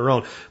shift on their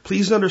own.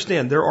 Please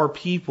understand, there are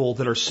people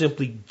that are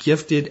simply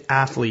gifted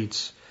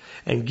athletes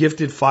and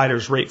gifted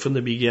fighters right from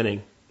the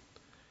beginning.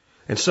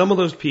 And some of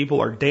those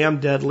people are damn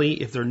deadly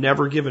if they're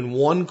never given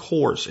one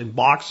course in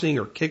boxing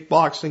or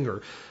kickboxing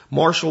or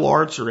martial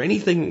arts or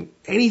anything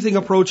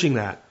approaching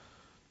that.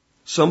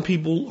 Some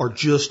people are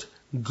just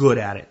good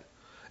at it.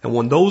 And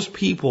when those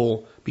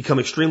people become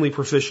extremely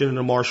proficient in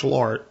a martial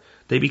art,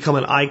 they become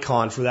an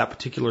icon for that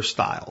particular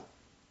style.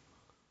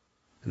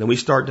 And then we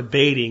start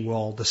debating,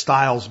 well, the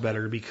style's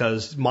better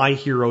because my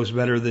hero's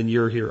better than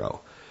your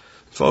hero.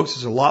 Folks,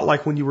 it's a lot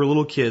like when you were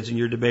little kids and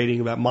you're debating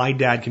about my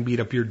dad can beat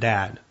up your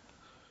dad.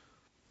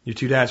 Your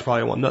two dads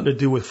probably want nothing to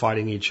do with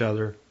fighting each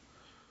other.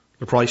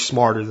 They're probably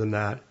smarter than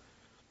that.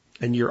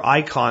 And your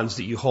icons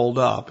that you hold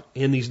up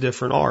in these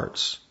different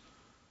arts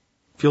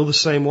feel the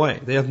same way.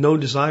 They have no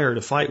desire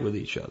to fight with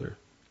each other.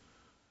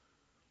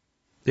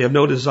 They have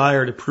no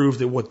desire to prove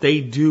that what they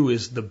do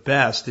is the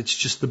best. It's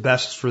just the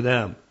best for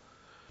them.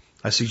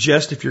 I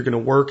suggest if you're going to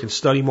work and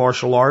study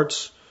martial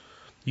arts,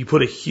 you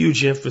put a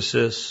huge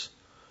emphasis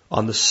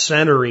on the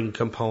centering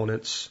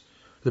components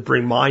that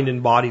bring mind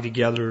and body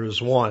together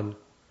as one.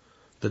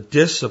 The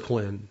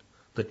discipline,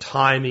 the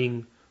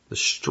timing, the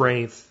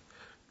strength,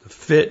 the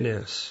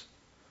fitness,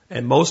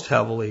 and most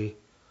heavily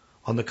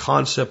on the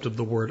concept of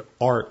the word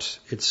art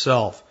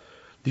itself.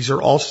 These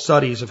are all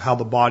studies of how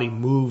the body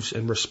moves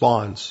and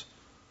responds.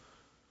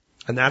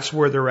 And that's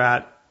where they're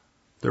at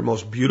their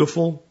most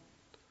beautiful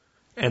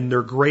and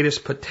their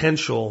greatest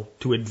potential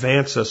to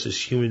advance us as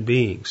human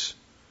beings.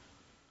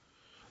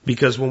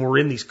 Because when we're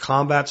in these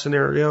combat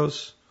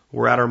scenarios,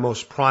 we're at our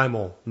most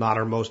primal, not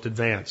our most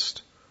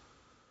advanced.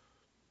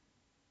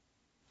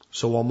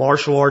 So while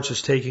martial arts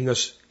is taking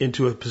us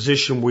into a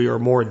position where we are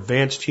more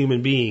advanced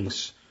human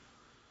beings,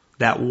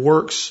 that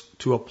works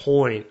to a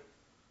point,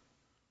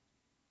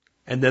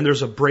 and then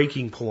there's a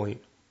breaking point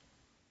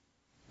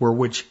where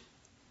which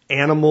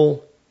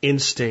animal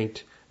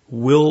instinct,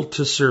 will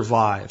to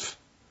survive,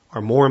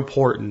 are more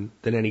important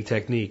than any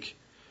technique.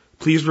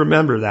 Please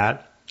remember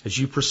that as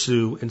you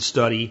pursue and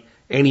study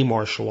any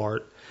martial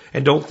art,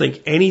 and don't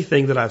think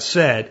anything that I've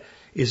said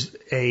is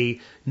a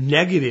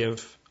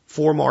negative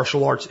for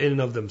martial arts in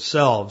and of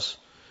themselves.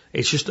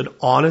 It's just an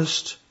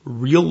honest,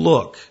 real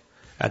look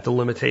at the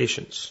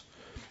limitations.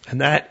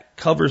 And that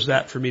covers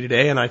that for me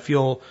today, and I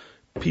feel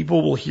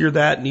people will hear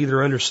that and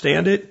either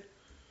understand it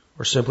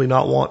or simply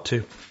not want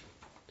to.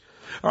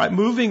 All right,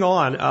 moving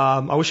on.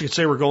 I wish I could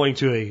say we're going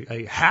to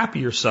a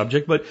happier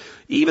subject, but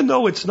even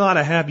though it's not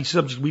a happy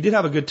subject, we did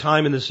have a good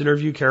time in this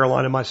interview,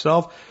 Caroline and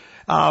myself.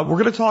 We're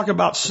going to talk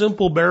about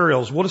simple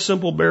burials, what a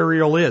simple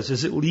burial is.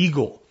 Is it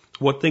legal?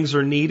 What things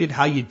are needed?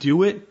 How you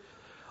do it?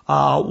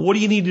 What do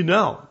you need to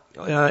know?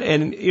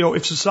 And, you know,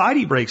 if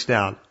society breaks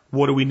down,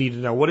 what do we need to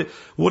know?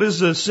 What is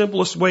the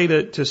simplest way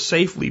to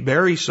safely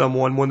bury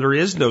someone when there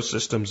is no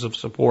systems of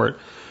support?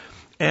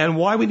 And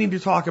why we need to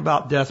talk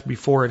about death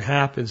before it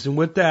happens. And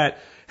with that,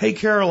 hey,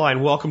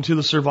 Caroline, welcome to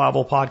the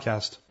Survival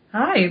Podcast.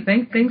 Hi,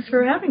 thanks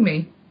for having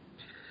me.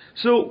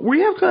 So we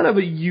have kind of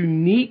a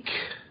unique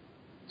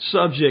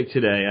subject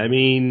today. I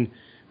mean,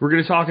 we're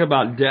going to talk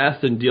about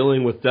death and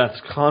dealing with death's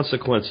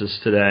consequences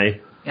today.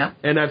 Yep.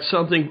 And that's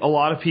something a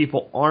lot of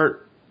people aren't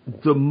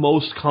the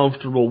most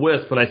comfortable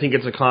with, but I think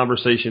it's a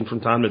conversation from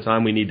time to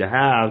time we need to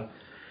have.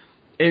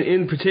 And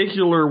in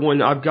particular,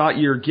 when I've got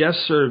your guest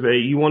survey,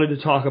 you wanted to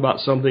talk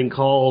about something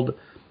called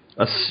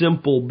a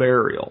simple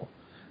burial.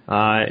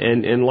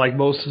 And like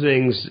most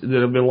things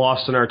that have been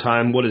lost in our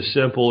time, what is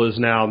simple is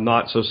now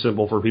not so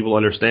simple for people to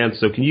understand.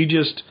 So can you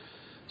just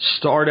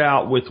start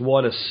out with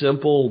what a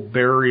simple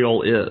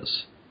burial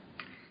is?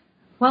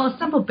 Well, a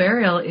simple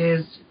burial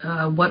is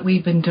what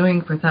we've been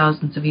doing for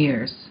thousands of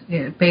years.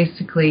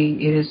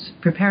 Basically, it is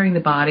preparing the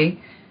body.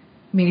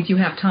 I mean, if you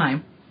have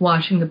time,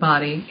 washing the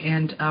body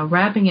and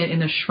wrapping it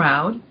in a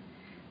shroud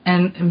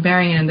and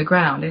burying it in the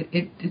ground.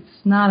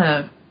 It's not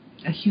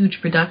a huge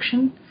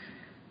production,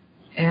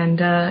 and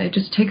it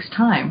just takes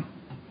time,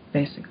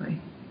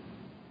 basically.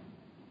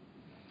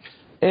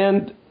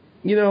 And,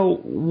 you know,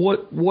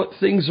 what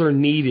things are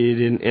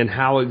needed and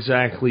how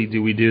exactly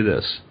do we do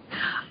this?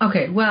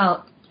 Okay,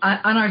 well,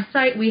 on our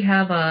site we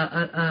have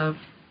a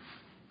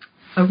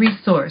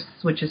resource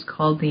which is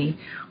called the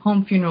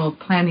Home Funeral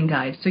Planning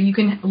Guide. So you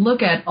can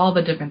look at all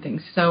the different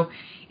things. So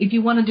if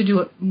you wanted to do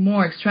it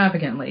more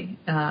extravagantly,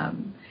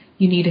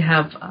 you need to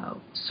have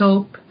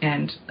soap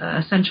and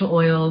essential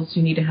oils.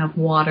 You need to have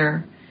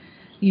water.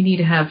 You need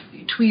to have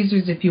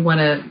tweezers if you want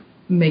to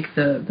make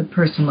the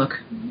person look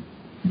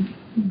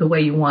the way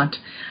you want.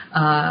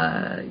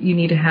 You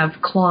need to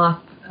have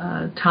cloth,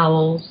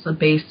 towels, a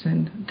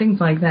basin,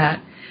 things like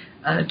that,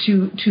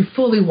 to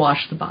fully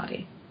wash the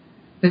body.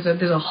 There's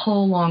a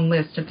whole long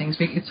list of things.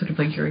 It's sort of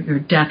like your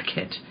death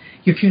kit,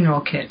 your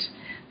funeral kit,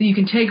 that you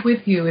can take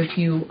with you if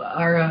you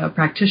are a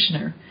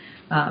practitioner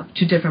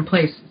to different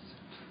places.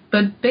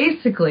 But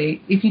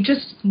basically, if you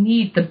just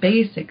need the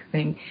basic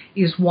thing,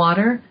 is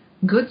water,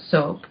 good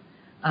soap.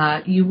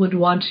 You would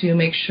want to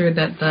make sure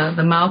that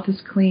the mouth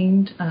is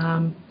cleaned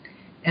and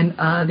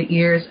the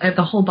ears,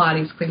 the whole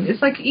body is cleaned.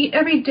 It's like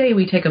every day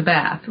we take a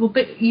bath. Well,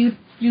 but you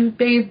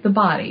bathe the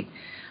body.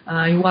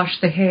 You wash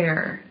the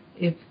hair.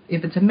 If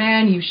it's a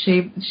man, you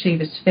shave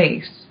his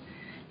face.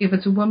 If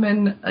it's a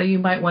woman, you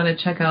might want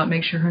to check out,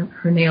 make sure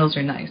her nails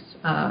are nice,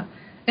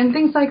 and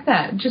things like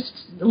that. Just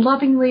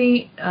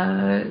lovingly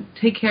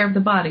take care of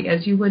the body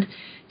as you would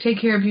take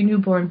care of your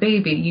newborn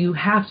baby. You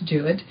have to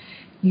do it.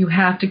 You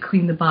have to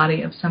clean the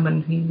body of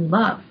someone who you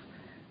love,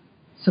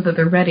 so that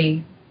they're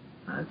ready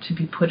to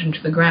be put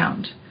into the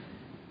ground.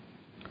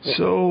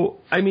 So,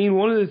 I mean,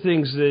 one of the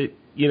things that,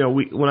 you know,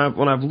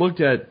 when I've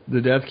looked at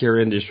the death care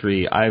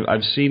industry,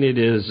 I've seen it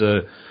as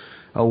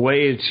a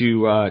way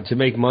to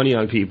make money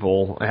on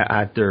people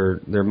at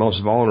their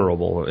most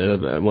vulnerable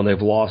when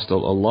they've lost a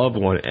loved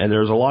one, and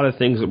there's a lot of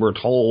things that we're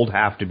told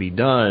have to be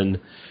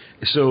done.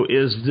 So,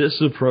 is this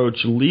approach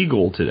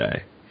legal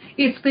today?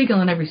 It's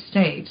legal in every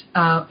state.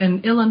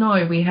 In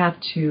Illinois, we have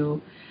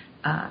to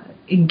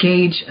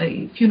engage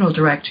a funeral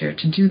director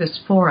to do this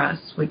for us,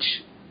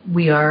 which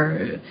we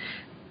are.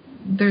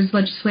 There's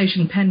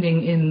legislation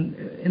pending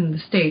in the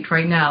state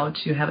right now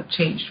to have it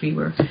changed.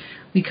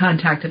 We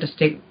contacted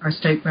our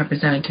state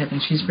representative,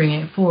 and she's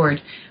bringing it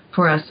forward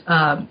for us.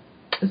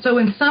 So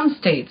in some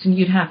states, and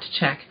you'd have to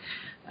check,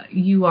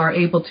 you are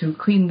able to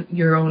clean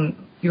your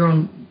own your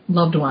own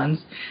loved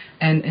ones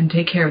and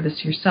take care of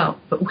this yourself.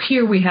 But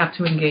here we have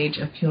to engage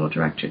a funeral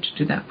director to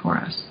do that for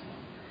us.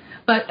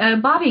 But a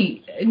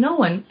body, no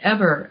one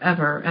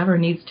ever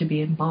needs to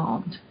be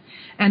embalmed.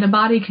 And a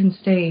body can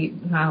stay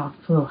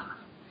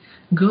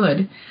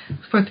good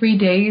for 3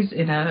 days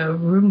in a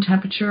room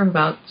temperature of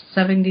about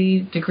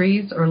 70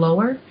 degrees or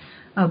lower.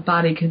 A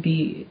body could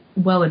be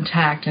well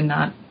intact and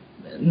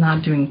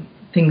not doing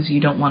things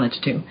you don't want it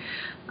to do.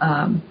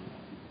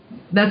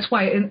 That's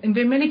why in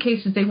many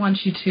cases they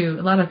want you to,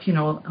 a lot of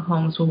funeral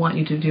homes will want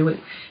you to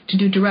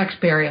do direct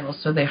burials,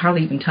 so they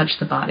hardly even touch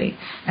the body,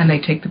 and they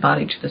take the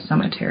body to the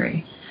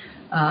cemetery.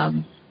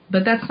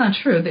 But that's not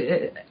true.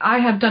 I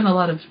have done a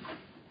lot of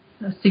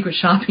secret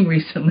shopping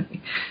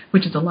recently,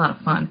 which is a lot of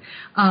fun.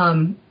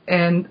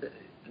 And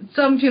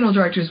some funeral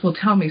directors will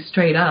tell me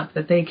straight up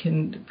that they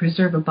can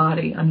preserve a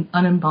body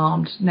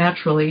unembalmed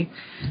naturally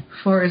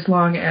for as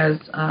long as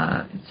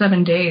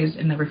 7 days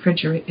in the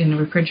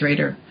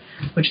refrigerator,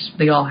 which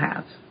they all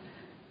have.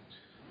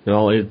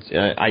 Well,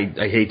 I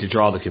hate to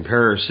draw the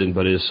comparison,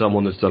 but as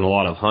someone that's done a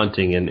lot of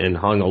hunting and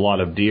hung a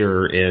lot of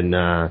deer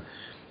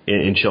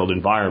in chilled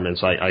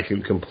environments, I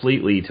can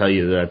completely tell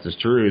you that's the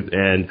truth.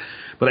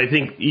 But I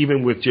think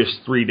even with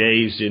just 3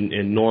 days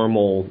in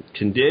normal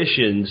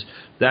conditions,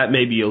 that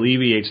maybe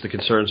alleviates the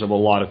concerns of a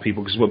lot of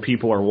people, because what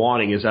people are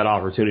wanting is that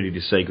opportunity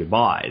to say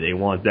goodbye. They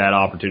want that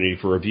opportunity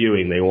for a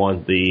viewing. They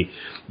want the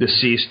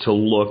deceased to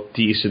look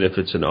decent if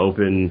it's an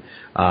open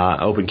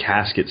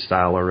casket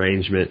style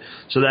arrangement.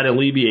 So that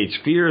alleviates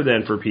fear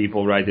then for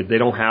people, right, that they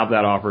don't have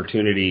that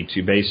opportunity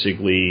to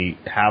basically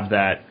have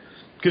that.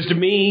 Because to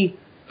me,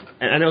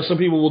 and I know some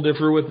people will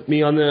differ with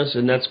me on this,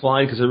 and that's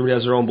fine because everybody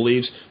has their own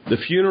beliefs. The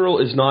funeral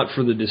is not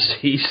for the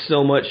deceased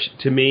so much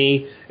to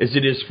me as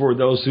it is for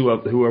those who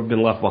have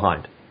been left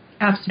behind.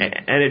 Absolutely.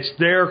 And it's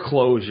their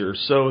closure.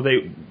 So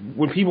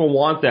when people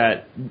want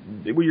that,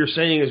 what you're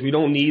saying is we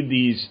don't need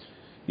these,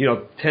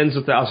 tens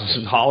of thousands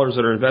of dollars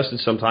that are invested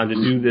sometime to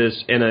do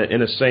this in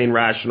a sane,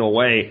 rational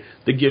way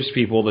that gives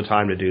people the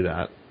time to do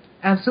that.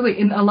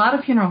 Absolutely. And a lot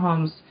of funeral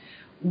homes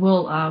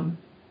will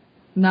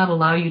not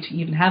allow you to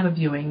even have a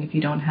viewing if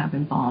you don't have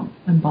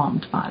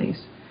embalmed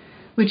bodies,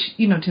 which,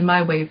 to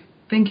my way of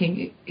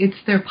thinking, it's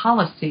their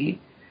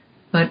policy,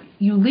 but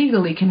you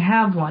legally can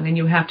have one, and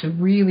you have to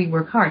really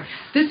work hard.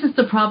 This is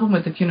the problem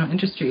with the funeral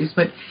industries,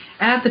 but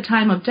at the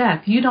time of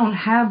death, you don't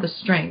have the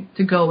strength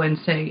to go and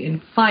say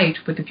and fight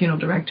with the funeral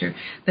director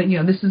that,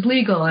 this is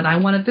legal and I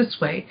want it this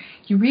way.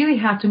 You really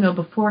have to know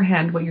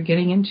beforehand what you're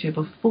getting into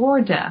before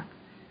death,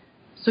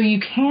 so you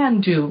can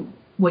do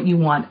what you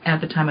want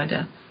at the time of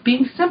death.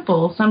 Being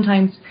simple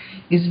sometimes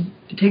it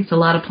takes a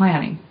lot of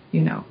planning,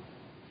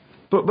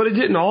 But it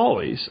didn't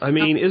always. I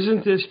mean,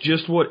 isn't this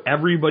just what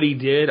everybody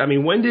did? I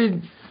mean, when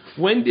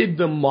did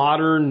the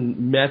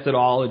modern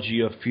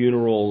methodology of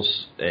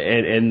funerals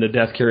and the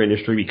death care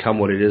industry become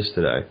what it is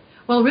today?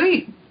 Well, it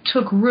really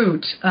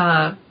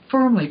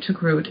firmly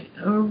took root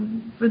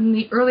in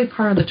the early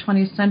part of the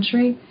 20th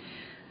century.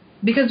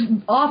 Because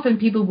often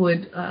people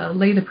would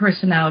lay the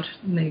person out,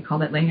 and they call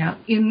that laying out,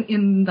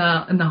 in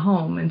the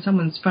home, in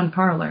someone's front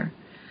parlor.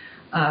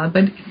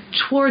 But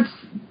towards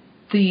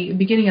the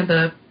beginning of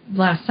the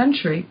last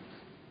century,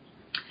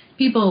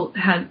 people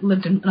had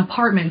lived in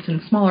apartments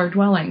and smaller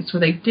dwellings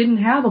where they didn't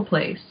have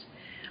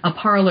a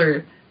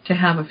parlor to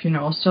have a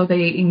funeral. So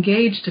they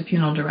engaged a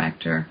funeral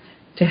director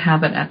to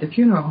have it at the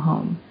funeral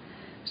home.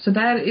 So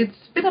that it's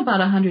been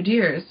about 100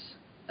 years.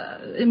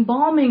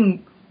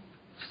 Embalming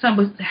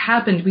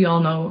happened, we all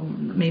know,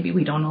 maybe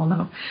we don't all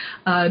know,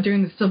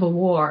 during the Civil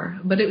War.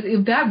 But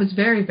that was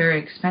very, very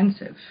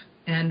expensive,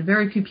 and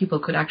very few people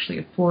could actually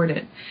afford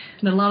it.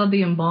 And a lot of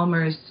the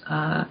embalmers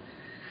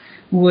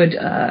would,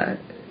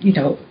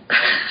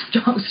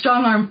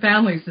 strong-arm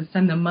families to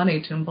send them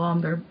money to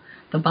embalm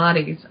the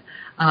bodies.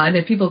 And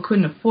if people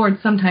couldn't afford,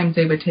 sometimes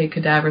they would take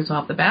cadavers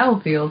off the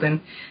battlefield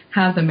and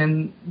have them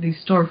in these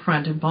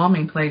storefront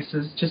embalming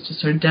places just to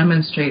sort of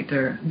demonstrate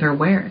their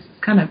wares.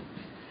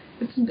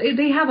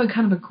 They have a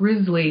kind of a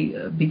grisly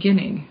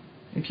beginning.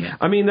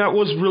 I mean, that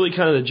was really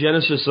kind of the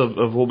genesis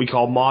of what we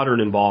call modern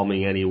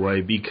embalming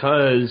anyway,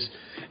 because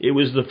it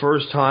was the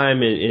first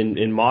time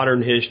in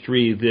modern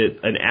history that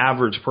an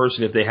average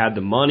person, if they had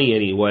the money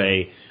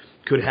anyway,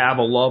 could have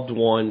a loved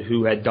one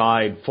who had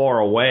died far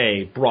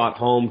away brought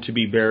home to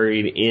be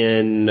buried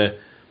in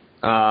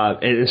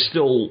and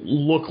still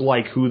look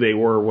like who they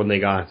were when they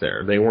got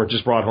there. They weren't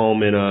just brought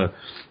home in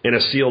a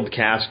sealed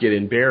casket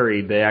and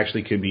buried. They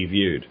actually could be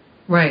viewed.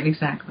 Right,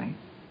 exactly.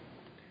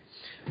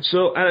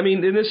 So, I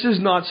mean, and this is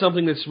not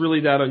something that's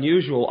really that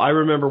unusual. I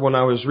remember when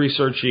I was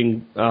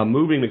researching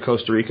moving to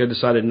Costa Rica, I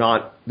decided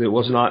it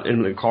was not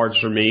in the cards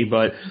for me,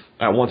 but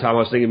at one time I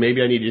was thinking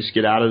maybe I need to just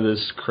get out of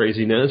this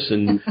craziness,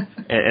 and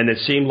it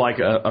seemed like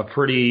a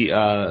pretty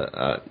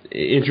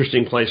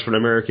interesting place for an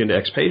American to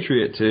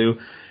expatriate to.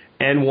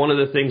 And one of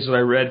the things that I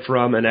read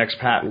from an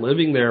expat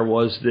living there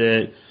was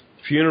that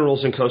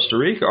funerals in Costa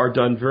Rica are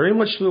done very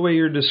much the way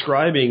you're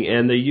describing,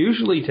 and they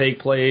usually take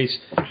place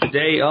the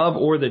day of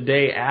or the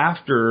day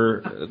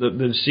after the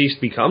deceased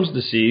becomes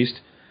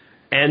deceased.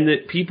 and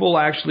that people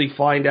actually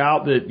find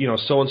out that,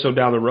 so-and-so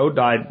down the road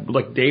died,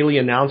 like daily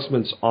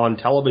announcements on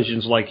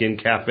televisions, like in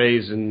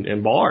cafes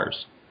and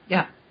bars.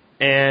 Yeah.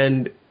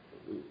 And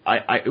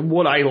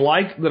what I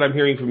like that I'm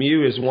hearing from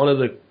you is one of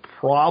the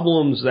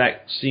problems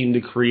that seemed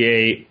to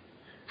create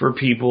for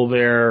people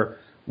there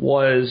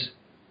was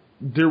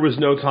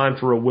no time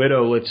for a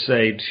widow, let's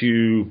say,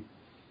 to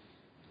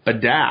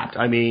adapt.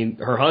 I mean,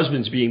 her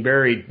husband's being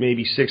buried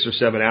maybe 6 or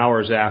 7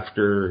 hours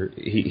after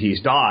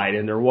he's died,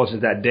 and there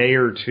wasn't that day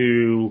or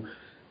two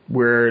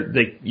where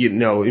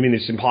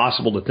it's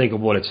impossible to think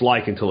of what it's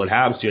like until it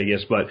happens to you, I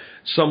guess, but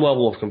some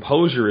level of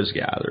composure is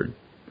gathered.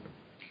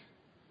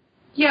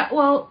 Yeah,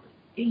 well,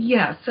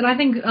 yes, and I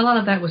think a lot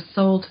of that was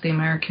sold to the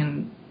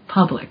American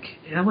public.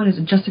 What is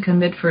it? Jessica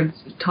Mitford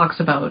talks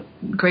about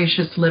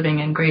gracious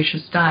living and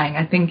gracious dying.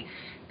 I think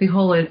the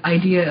whole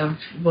idea of,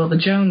 the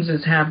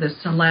Joneses have this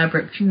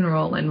elaborate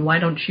funeral and why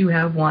don't you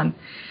have one,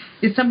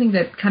 is something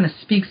that kind of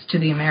speaks to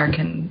the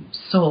American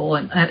soul.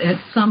 And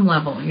at some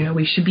level,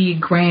 we should be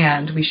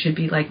grand, we should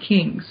be like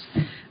kings.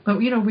 But,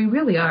 we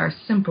really are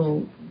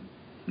simple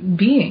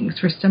beings.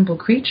 We're simple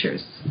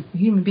creatures.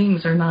 Human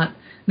beings are not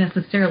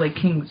necessarily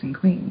kings and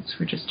queens.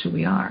 We're just who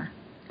we are.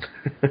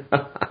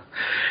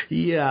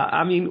 Yeah,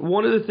 I mean,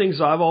 one of the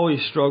things I've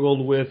always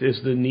struggled with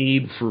is the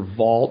need for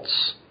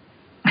vaults.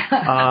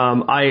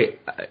 I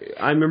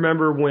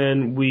remember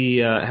when we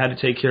had to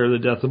take care of the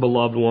death of a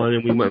loved one,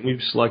 and we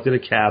selected a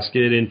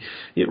casket, and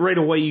right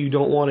away you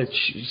don't want to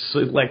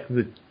select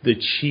the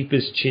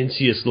cheapest,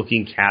 chintziest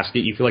looking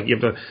casket. You feel like you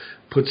have to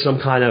put some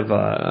kind of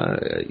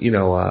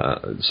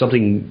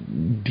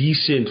something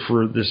decent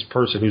for this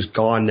person who's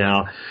gone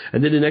now.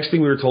 And then the next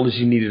thing we were told is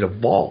you needed a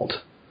vault,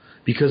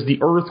 because the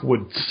earth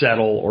would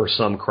settle or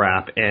some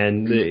crap,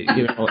 and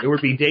it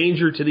would be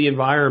danger to the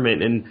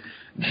environment, and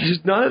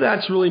just none of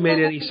that's really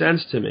made any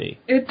sense to me.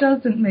 It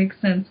doesn't make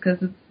sense because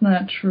it's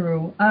not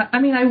true.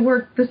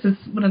 This is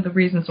one of the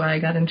reasons why I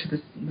got into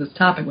this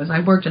topic, was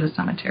I worked at a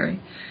cemetery,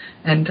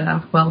 and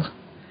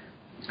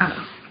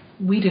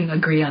we didn't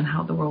agree on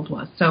how the world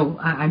was, so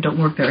I don't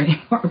work there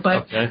anymore.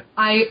 But okay.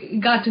 I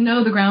got to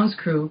know the grounds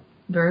crew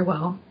very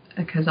well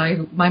because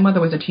my mother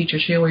was a teacher.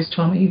 She always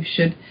told me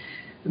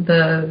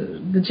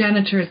the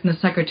janitors and the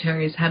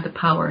secretaries have the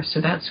power,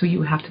 so that's who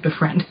you have to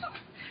befriend.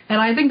 And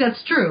I think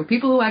that's true.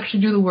 People who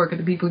actually do the work are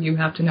the people you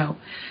have to know.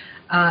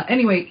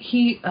 Anyway,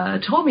 he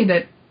told me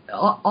that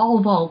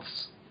all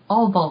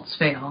vaults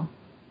fail.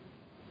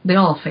 They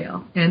all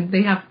fail. And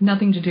they have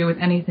nothing to do with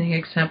anything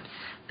except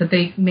that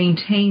they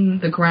maintain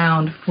the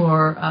ground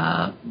for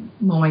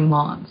mowing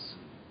lawns.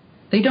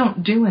 They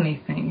don't do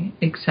anything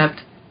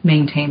except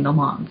maintain the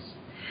lawns.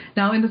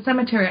 Now, in the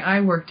cemetery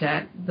I worked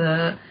at,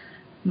 the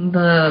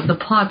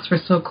plots were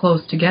so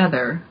close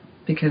together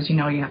because, you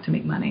have to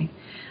make money,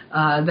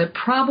 that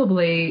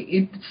probably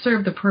it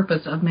served the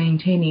purpose of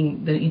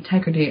maintaining the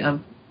integrity of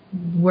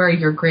where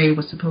your grave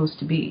was supposed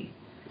to be.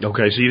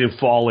 Okay, so you didn't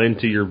fall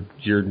into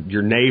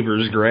your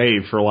neighbor's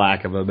grave, for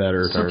lack of a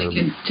better term. So they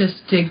could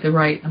just dig the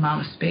right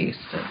amount of space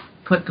to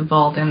put the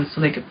vault in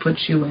so they could put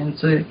you in.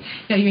 So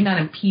that, you're not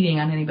impeding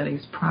on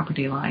anybody's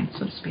property line,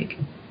 so to speak.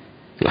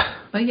 But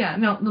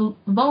the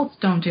vaults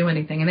don't do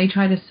anything, and they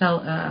try to sell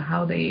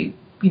how they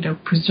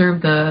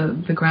preserve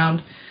the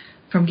ground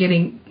from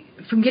getting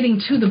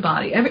to the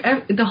body.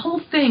 The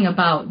whole thing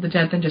about the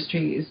death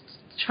industry is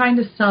trying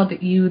to sell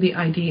you the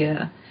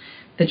idea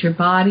that your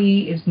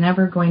body is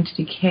never going to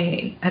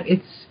decay.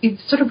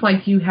 It's sort of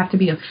like you have to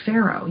be a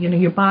pharaoh.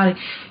 Your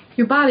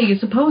body is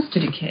supposed to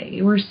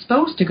decay. We're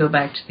supposed to go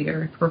back to the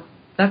earth.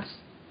 That's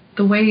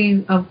the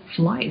way of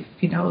life.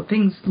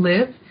 Things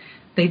live,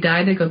 they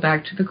die, they go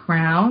back to the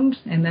ground,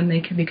 and then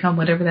they can become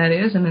whatever that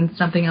is, and then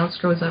something else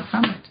grows up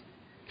from it.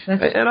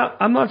 And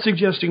I'm not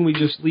suggesting we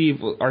just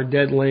leave our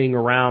dead laying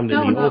around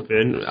in the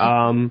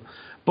open.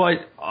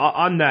 But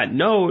on that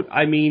note,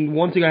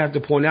 one thing I have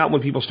to point out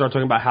when people start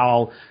talking about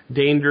how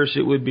dangerous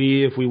it would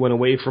be if we went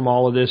away from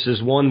all of this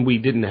is, one, we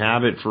didn't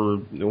have it for,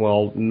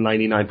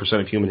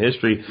 99% of human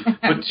history.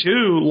 But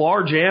two,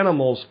 large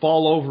animals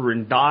fall over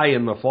and die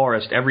in the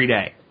forest every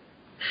day.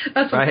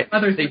 That's right.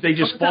 They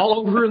just fall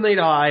over and they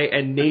die,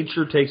 and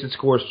nature takes its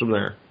course from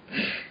there.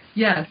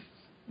 Yes.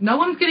 No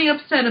one's getting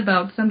upset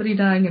about somebody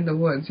dying in the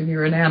woods if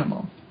you're an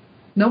animal.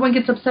 No one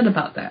gets upset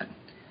about that.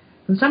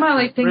 And somehow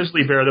they think...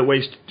 grizzly bear that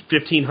weighs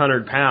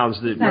 1,500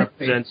 pounds that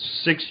represents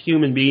 6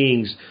 human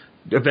beings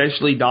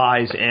eventually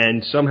dies,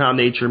 and somehow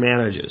nature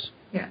manages.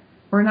 Yeah.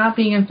 We're not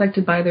being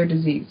infected by their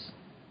disease.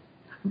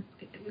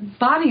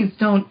 Bodies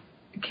don't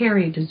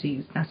carry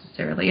disease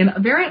necessarily. And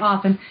very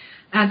often,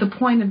 at the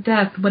point of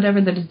death, whatever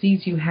the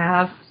disease you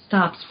have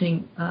stops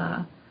being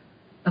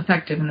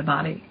effective in the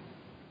body.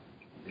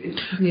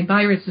 The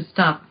viruses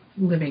stop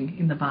living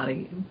in the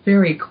body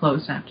very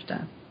close after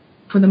death,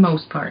 for the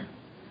most part.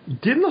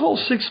 Didn't the whole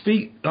 6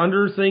 feet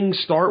under thing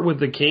start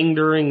with the king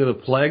during the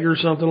plague or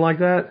something like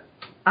that?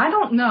 I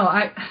don't know.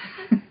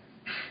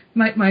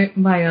 My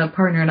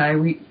partner and I,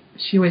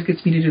 she always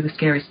gets me to do the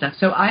scary stuff.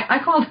 So I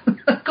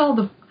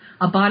called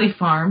a body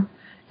farm,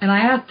 and I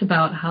asked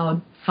about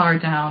how far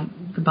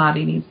down the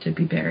body needs to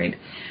be buried.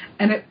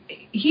 And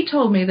he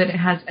told me that it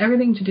has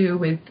everything to do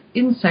with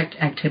insect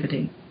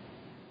activity.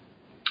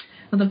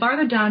 Now, the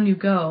farther down you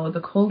go,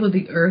 the colder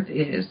the earth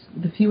is,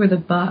 the fewer the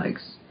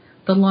bugs,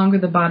 the longer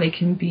the body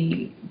can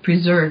be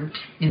preserved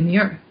in the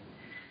earth.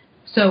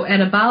 So at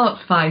about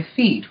 5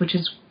 feet, which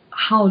is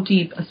how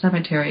deep a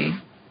cemetery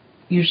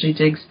usually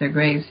digs their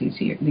graves these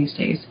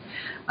days,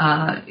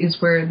 is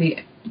where the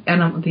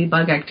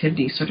bug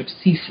activity sort of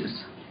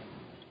ceases.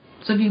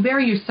 So if you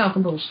bury yourself a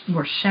little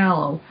more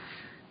shallow,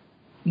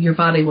 your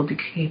body will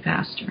decay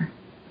faster.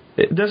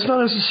 That's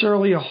not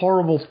necessarily a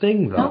horrible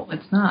thing, though. No,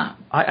 it's not.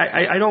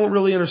 I don't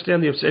really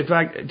understand in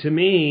fact, to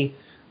me,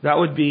 that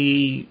would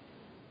be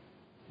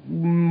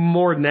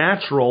more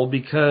natural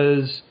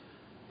because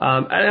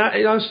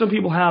I know some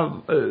people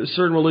have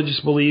certain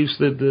religious beliefs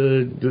that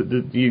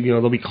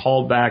they'll be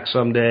called back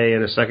someday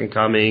in a second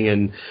coming,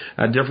 and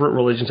different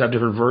religions have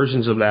different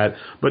versions of that.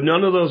 But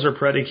none of those are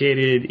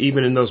predicated,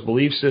 even in those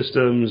belief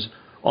systems,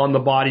 on the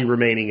body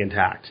remaining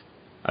intact.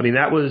 I mean,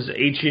 that was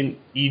ancient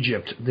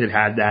Egypt that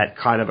had that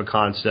kind of a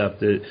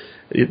concept. That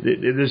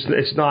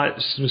it's not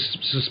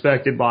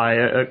suspected by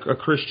a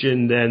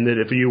Christian then that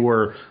if you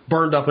were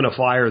burned up in a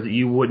fire that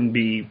you wouldn't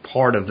be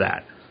part of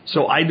that.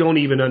 So I don't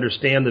even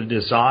understand the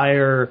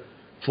desire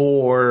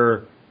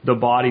for the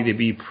body to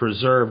be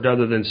preserved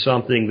other than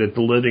something that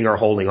the living are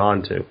holding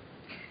on to.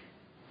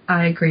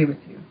 I agree with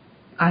you.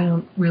 I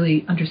don't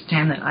really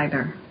understand that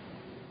either.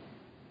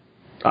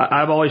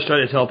 I've always tried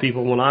to tell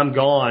people when I'm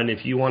gone,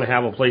 if you want to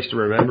have a place to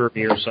remember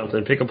me or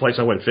something, pick a place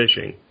I went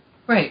fishing.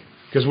 Right.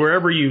 Because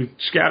wherever you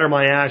scatter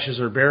my ashes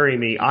or bury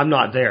me, I'm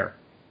not there.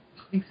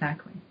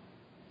 Exactly.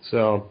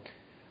 So,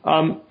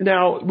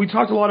 now, we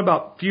talked a lot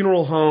about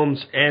funeral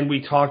homes and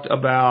we talked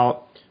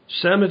about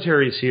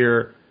cemeteries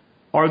here.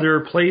 Are there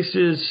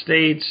places,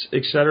 states,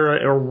 etc.,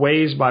 or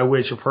ways by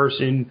which a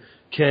person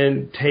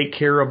can take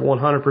care of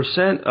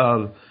 100%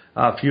 of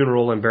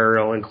funeral and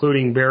burial,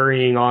 including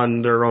burying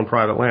on their own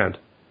private land?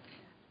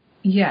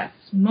 Yes.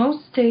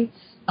 Most states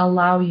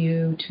allow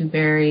you to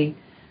bury,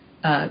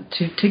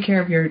 to take care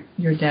of your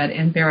dead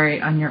and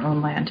bury on your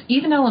own land.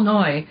 Even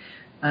Illinois,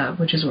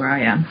 which is where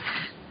I am,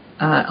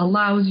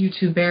 allows you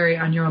to bury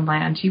on your own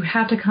land. You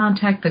have to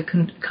contact the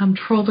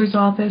comptroller's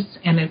office,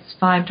 and it's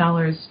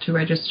 $5 to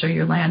register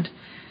your land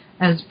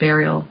as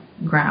burial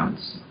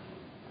grounds.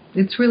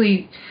 It's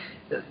really...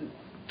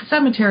 The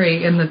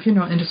cemetery and the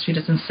funeral industry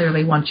doesn't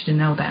necessarily want you to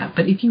know that.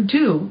 But if you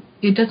do,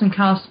 it doesn't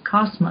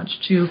cost much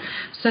to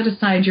set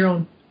aside your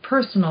own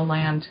personal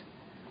land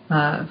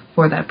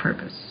for that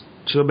purpose.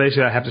 So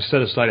basically I have to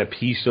set aside a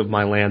piece of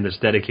my land that's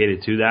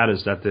dedicated to that?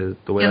 Is that the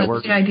way that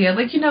works? Yeah, that's the idea.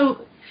 Like,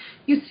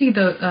 you see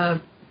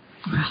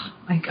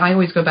I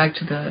always go back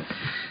to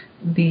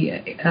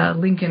the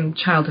Lincoln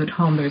Childhood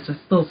Home. There's this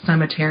little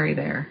cemetery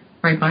there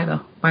right by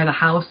the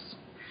house.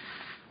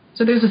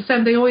 So there's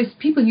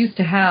people used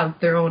to have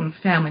their own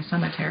family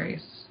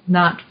cemeteries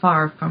not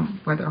far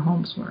from where their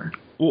homes were.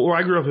 Well, where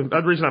I grew up,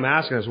 the reason I'm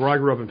asking is where I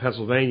grew up in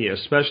Pennsylvania,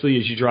 especially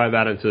as you drive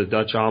out into the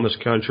Dutch Amish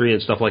country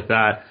and stuff like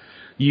that,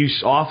 you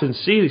often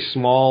see these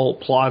small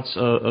plots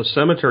of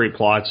cemetery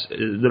plots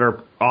that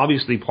are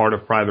obviously part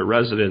of private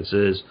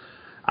residences.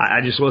 I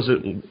just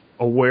wasn't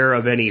aware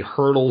of any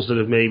hurdles that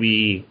have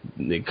maybe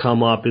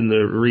come up in the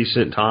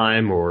recent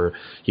time, or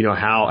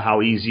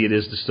how easy it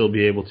is to still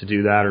be able to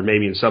do that, or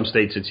maybe in some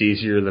states it's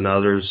easier than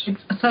others.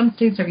 Some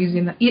states are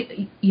easy.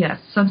 Yes,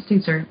 some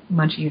states are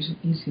much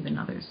easier than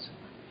others.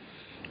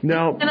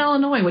 Now, in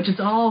Illinois, which is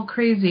all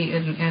crazy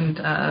and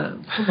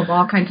full of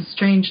all kinds of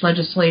strange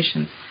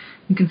legislation,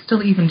 you can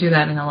still even do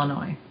that in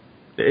Illinois.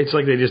 It's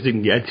like they just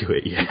didn't get to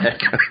it yet.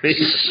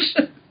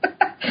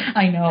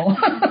 I know.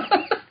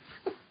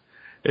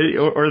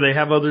 Or they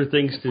have other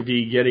things to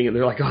be getting, and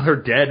they're like, oh, they're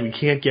dead. We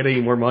can't get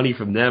any more money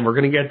from them. We're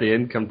going to get the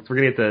income. We're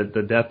going to get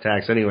the death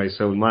tax anyway,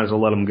 so we might as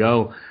well let them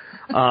go.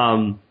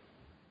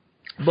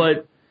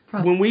 But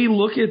when we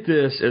look at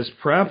this as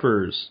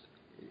preppers,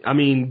 I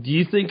mean, do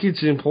you think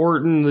it's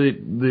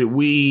important that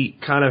we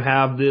kind of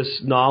have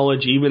this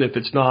knowledge, even if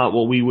it's not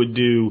what we would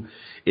do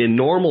in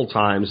normal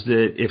times,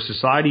 that if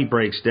society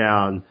breaks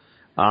down,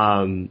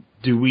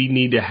 do we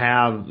need to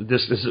have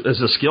this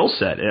as a skill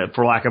set,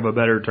 for lack of a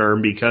better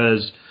term?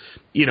 Because,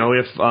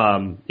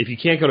 if you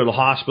can't go to the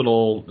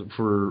hospital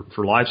for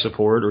life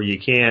support, or you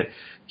can't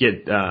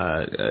get,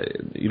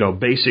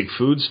 basic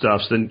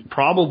foodstuffs, then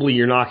probably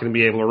you're not going to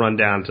be able to run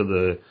down to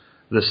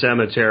the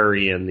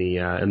cemetery and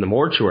the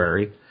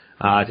mortuary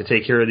to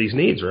take care of these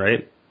needs,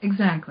 right?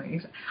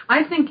 Exactly.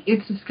 I think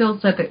it's a skill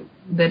set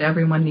that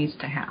everyone needs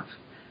to have,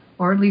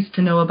 or at least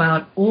to know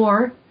about,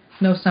 or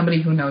know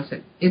somebody who knows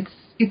it.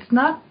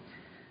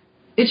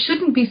 It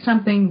shouldn't be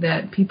something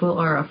that people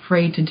are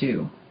afraid to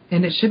do,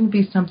 and it shouldn't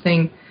be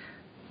something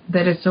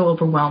that is so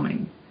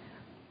overwhelming.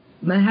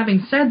 But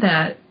having said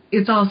that,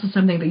 it's also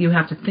something that you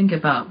have to think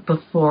about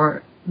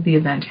before the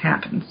event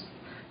happens.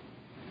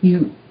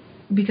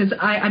 Because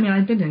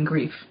I've been in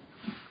grief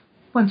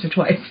once or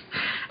twice.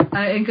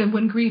 And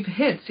when grief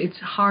hits, it's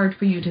hard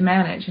for you to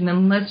manage, and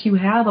unless you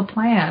have a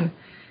plan,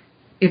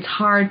 it's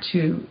hard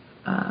to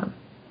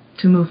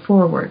move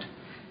forward.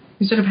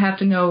 You sort of have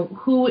to know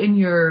who in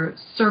your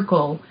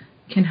circle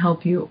can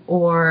help you,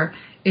 or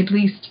at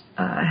least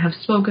have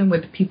spoken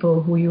with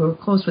people who you are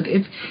close with.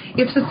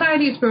 If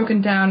society is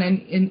broken down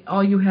and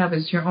all you have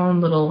is your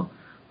own little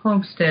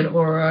homestead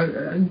or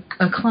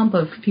a clump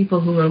of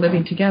people who are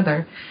living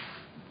together,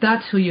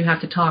 that's who you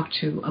have to talk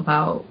to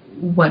about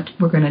what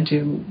we're going to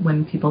do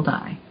when people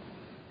die.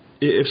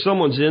 If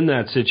someone's in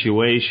that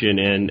situation,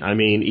 and I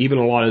mean, even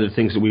a lot of the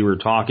things that we were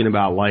talking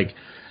about, like,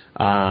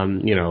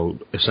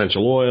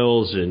 essential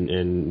oils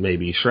and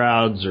maybe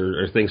shrouds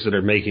or things that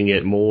are making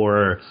it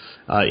more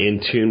in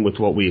tune with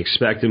what we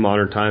expect in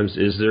modern times,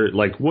 is there,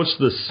 like, what's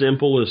the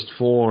simplest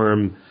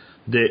form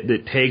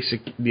that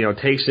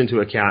takes into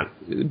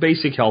account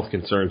basic health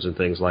concerns and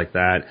things like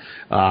that,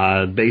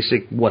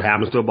 basic what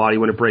happens to a body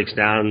when it breaks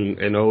down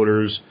and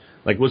odors?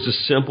 Like, what's the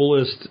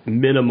simplest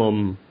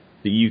minimum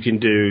that you can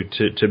do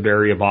to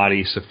bury a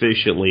body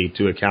sufficiently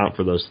to account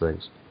for those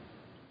things?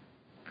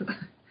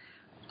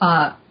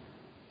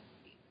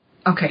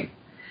 Okay.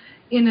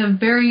 In a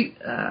very,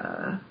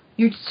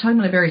 you're talking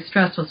about a very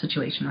stressful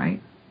situation, right?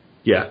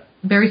 Yeah.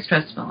 Very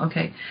stressful,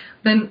 okay.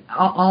 Then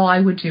all I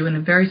would do in a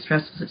very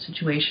stressful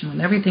situation, when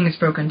everything is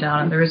broken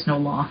down and there is no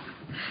law,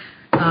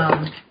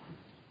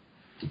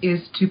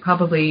 is to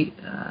probably,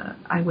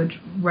 I would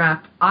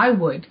wrap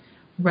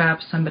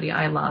somebody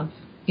I love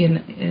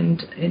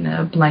in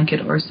a blanket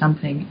or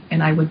something,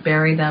 and I would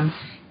bury them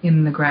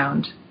in the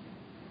ground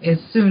as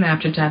soon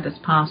after death as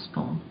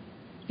possible,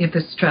 if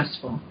it's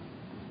stressful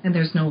and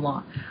there's no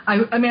law.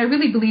 I mean, I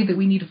really believe that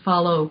we need to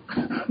follow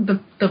the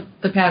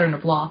pattern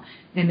of law,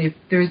 and if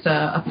there's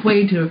a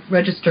way to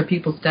register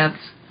people's deaths,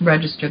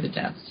 register the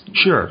deaths.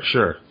 Sure.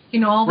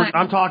 You know, all that.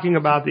 I'm talking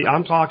about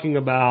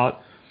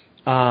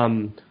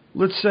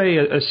let's say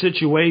a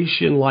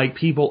situation like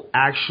people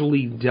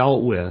actually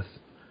dealt with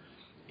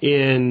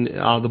in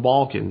the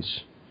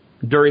Balkans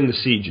during the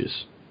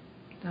sieges,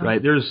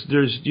 right? There's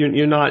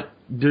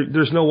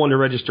no one to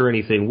register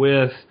anything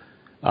with.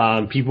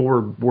 People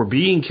were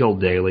being killed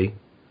daily,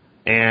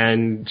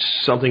 and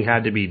something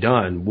had to be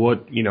done.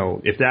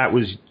 If that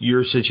was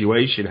your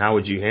situation, how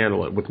would you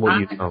handle it with what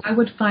you know? I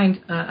would find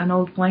an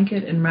old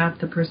blanket and wrap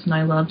the person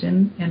I loved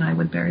in, and I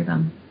would bury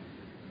them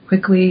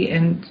quickly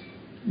and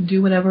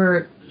do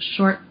whatever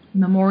short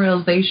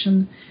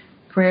memorialization,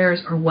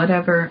 prayers or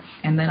whatever,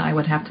 and then I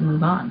would have to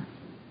move on.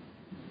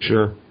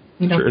 Sure.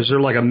 Sure. Is there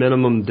like a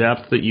minimum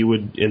depth that you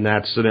would, in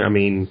that scenario? I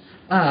mean,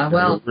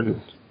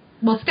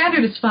 well,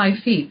 standard is 5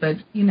 feet, but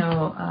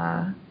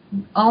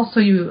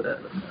also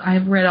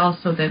I've read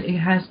also that it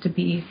has to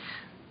be,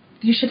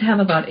 you should have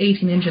about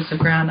 18 inches of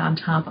ground on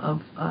top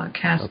of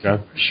casket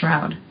or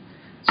shroud.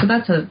 So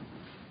that's a,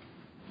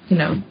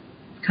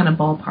 kind of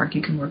ballpark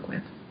you can work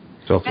with.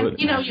 And,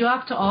 you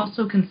have to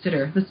also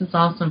consider, this is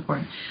also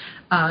important,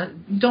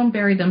 don't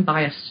bury them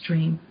by a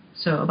stream.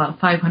 So about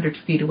 500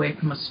 feet away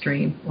from a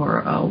stream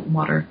or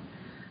water.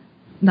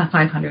 Not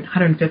 500,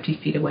 150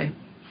 feet away.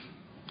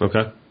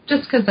 Okay.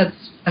 Just because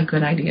that's a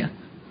good idea.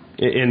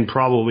 In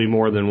probably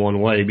more than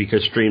one way,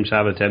 because streams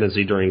have a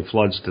tendency during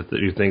floods to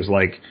do things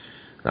like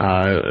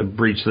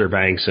breach their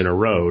banks and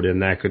erode,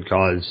 and that could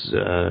cause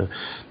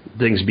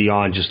things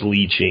beyond just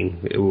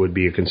leaching. It would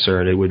be a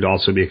concern. It would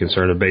also be a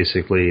concern of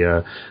basically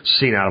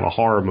seen out of a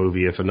horror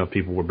movie if enough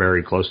people were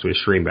buried close to a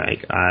stream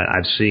bank.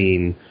 I've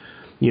seen,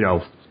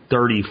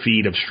 30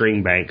 feet of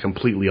stream bank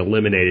completely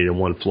eliminated in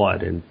one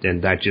flood,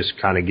 and that just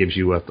kind of gives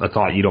you a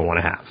thought you don't want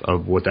to have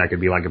of what that could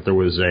be like if there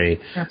was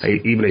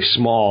even a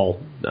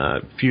small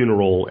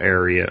funeral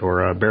area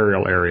or a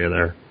burial area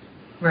there.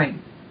 Right.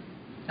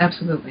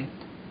 Absolutely.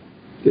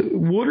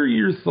 What are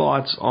your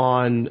thoughts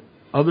on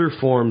other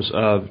forms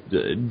of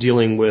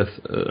dealing with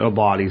a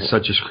body,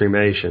 such as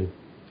cremation?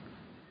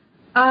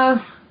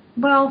 Well,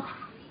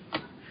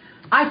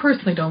 I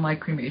personally don't like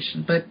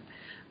cremation, but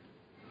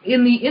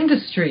in the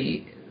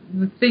industry,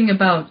 the thing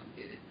about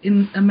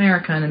in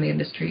America and in the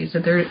industry is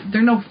that there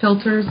are no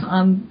filters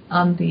on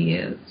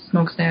the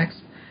smokestacks,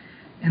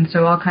 and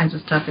so all kinds of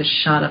stuff is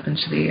shot up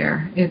into the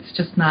air. It's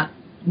just not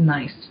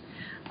nice.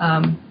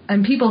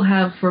 And people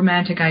have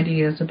romantic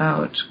ideas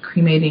about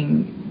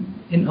cremating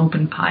in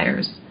open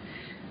pyres.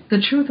 The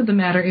truth of the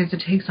matter is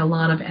it takes a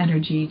lot of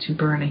energy to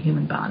burn a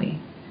human body.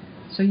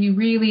 So you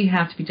really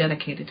have to be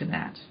dedicated to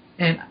that.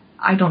 And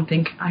I don't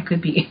think I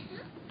could be.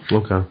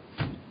 Okay.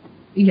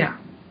 Yeah.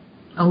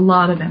 A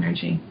lot of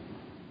energy.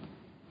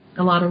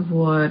 A lot of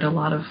wood, a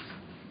lot of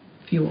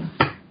fuel.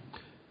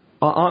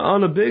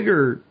 On a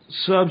bigger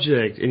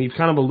subject, and you've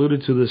kind of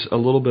alluded to this a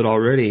little bit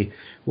already,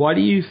 why do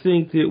you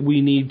think that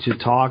we need to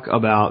talk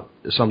about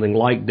something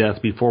like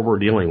death before we're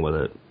dealing with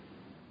it?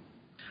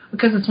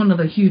 Because it's one of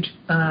the huge,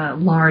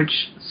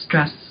 large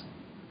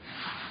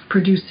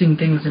stress-producing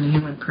things in a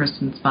human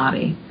person's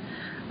body.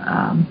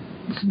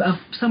 It's about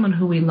someone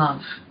who we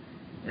love.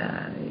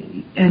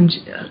 And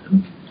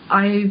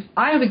I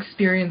have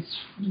experienced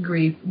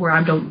grief where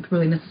I don't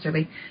really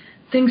necessarily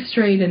think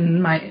straight,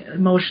 and my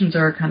emotions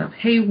are kind of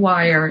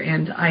haywire,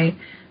 and I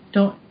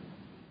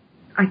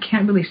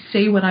can't really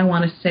say what I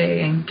want to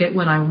say and get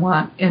what I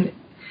want. And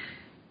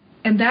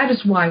And that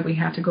is why we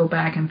have to go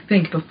back and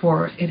think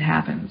before it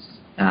happens.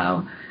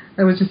 I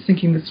was just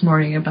thinking this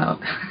morning about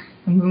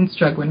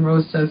Moonstruck when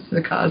Rose says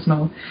to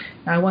Cosmo,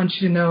 I want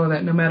you to know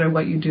that no matter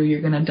what you do,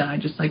 you're going to die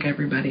just like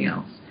everybody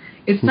else.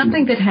 It's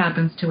something that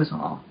happens to us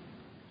all.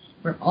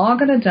 We're all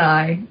going to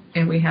die,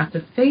 and we have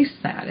to face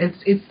that.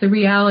 It's the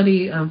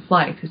reality of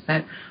life, is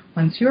that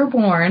once you're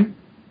born,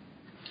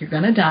 you're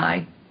going to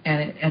die,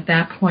 and at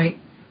that point,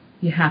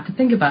 you have to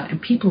think about it.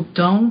 And people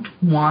don't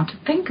want to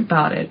think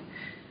about it.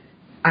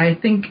 I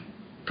think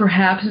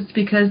perhaps it's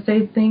because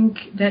they think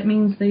that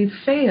means they've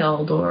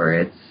failed, or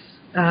it's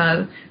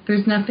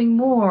there's nothing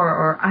more,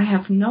 or I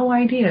have no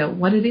idea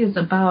what it is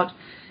about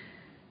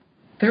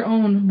their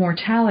own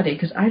mortality,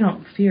 because I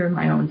don't fear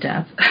my own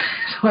death.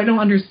 So I don't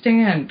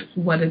understand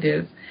what it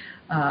is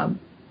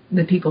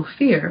that people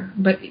fear.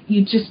 But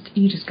you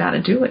just got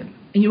to do it.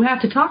 And you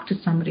have to talk to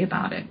somebody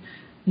about it.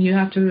 You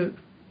have to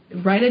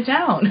write it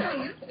down.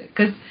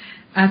 Because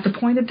at the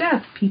point of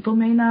death, people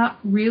may not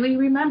really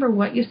remember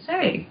what you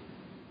say.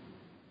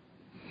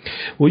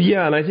 Well,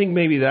 yeah, and I think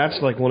maybe that's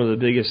like one of the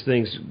biggest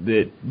things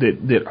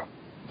that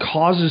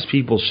causes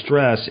people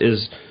stress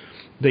is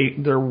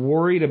they're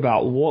worried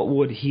about what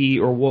would he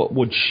or what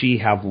would she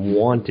have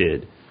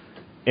wanted.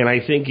 And I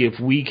think if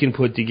we can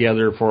put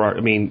together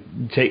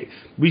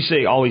we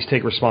say always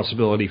take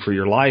responsibility for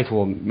your life.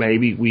 Well,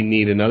 maybe we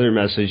need another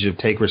message of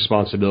take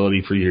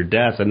responsibility for your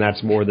death, and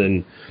that's more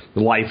than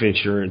life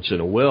insurance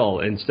and a will.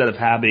 Instead of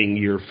having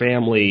your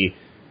family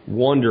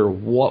wonder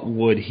what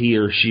would he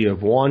or she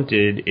have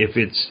wanted, if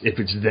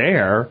it's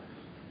there,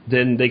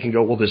 then they can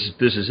go, well, this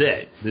is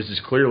it. This is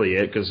clearly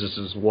it, because this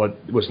is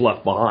what was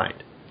left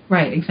behind.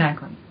 Right,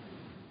 exactly.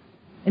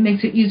 It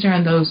makes it easier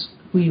on those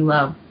who you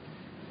love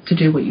to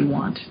do what you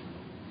want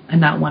and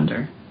not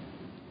wonder.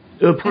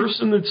 The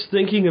person that's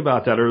thinking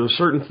about that, are there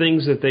certain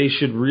things that they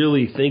should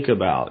really think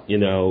about,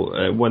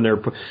 when they're...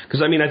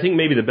 Because, I think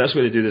maybe the best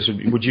way to do this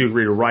would you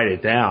agree to write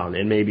it down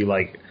and maybe,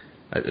 like,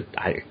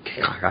 I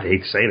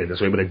hate saying it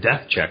this way, but a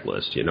death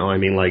checklist,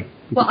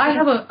 Well, I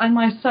have on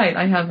my site,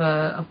 I have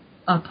a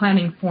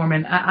planning form,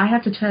 and I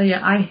have to tell you,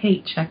 I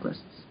hate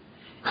checklists.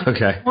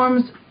 Okay.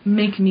 Forms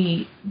make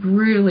me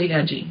really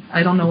edgy.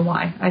 I don't know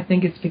why. I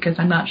think it's because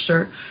I'm not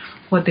sure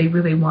what they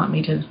really want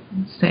me to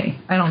say.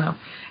 I don't know.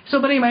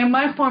 So, but anyway,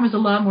 my form is a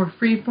lot more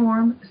free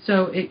form,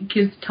 so it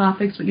gives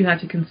topics what you have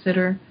to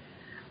consider.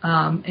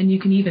 And you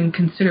can even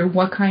consider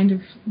what kind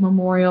of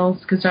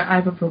memorials, because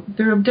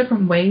there are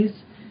different ways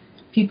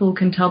people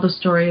can tell the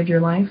story of your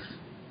life,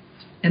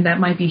 and that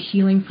might be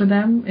healing for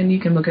them, and you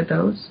can look at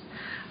those.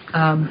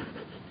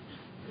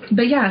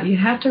 But yeah, you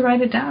have to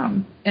write it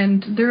down.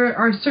 And there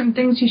are certain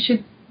things you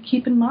should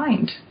keep in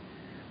mind.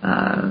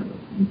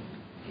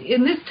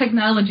 In this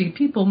technology,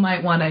 people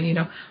might want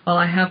to, well,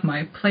 I have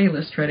my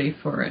playlist ready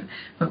for it,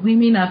 but we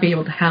may not be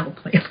able to have a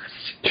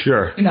playlist.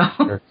 Sure.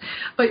 Sure.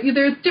 But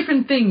there's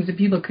different things that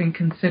people can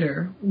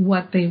consider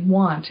what they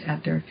want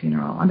at their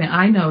funeral.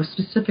 I know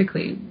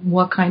specifically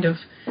what kind of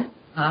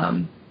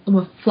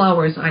what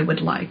flowers I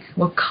would like,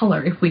 what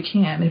color, if we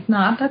can. If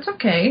not, that's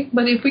okay.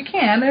 But if we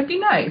can, that'd be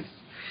nice.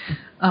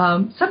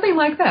 Something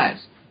like that.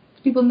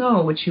 People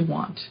know what you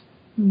want,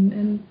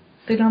 and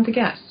they don't have to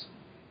guess.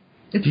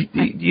 Do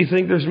you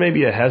think there's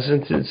maybe a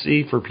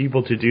hesitancy for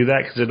people to do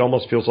that? Because it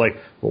almost feels like,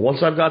 well,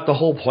 once I've got the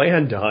whole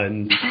plan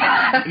done,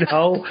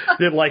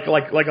 then like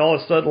all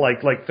of a sudden,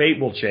 like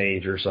fate will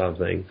change or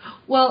something.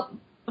 Well,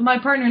 my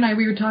partner and I,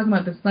 we were talking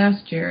about this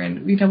last year,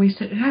 and we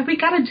said, we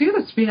got to do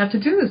this. We have to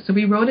do this. So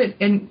we wrote it,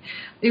 and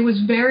it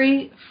was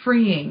very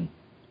freeing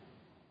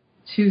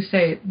to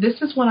say,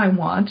 this is what I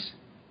want,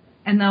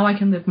 and now I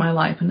can live my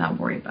life and not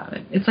worry about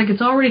it. It's like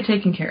it's already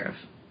taken care of.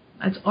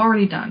 It's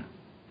already done.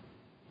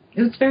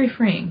 It was very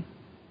freeing.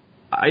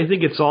 I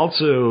think it's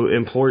also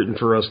important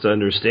for us to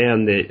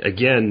understand that,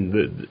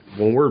 again,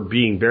 when we're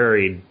being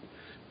buried,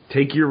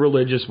 take your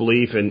religious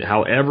belief and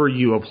however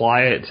you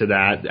apply it to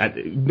that,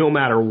 no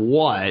matter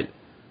what,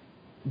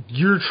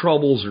 your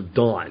troubles are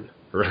done,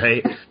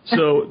 right?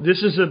 So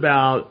this is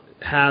about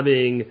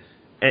having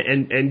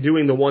and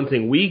doing the one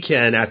thing we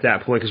can at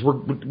that point, because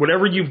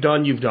whatever you've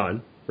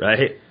done.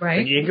 Right? Right.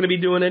 And you ain't going to be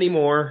doing any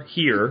more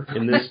here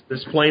in this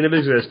plane of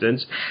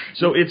existence.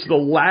 So it's the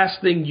last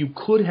thing you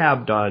could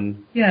have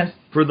done. Yes.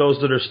 For those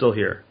that are still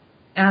here.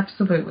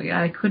 Absolutely.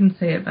 I couldn't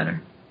say it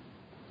better.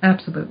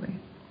 Absolutely.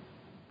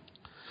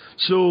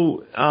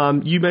 So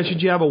you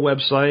mentioned you have a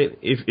website.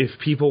 If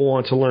people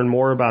want to learn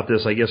more about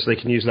this, I guess they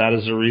can use that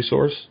as a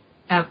resource?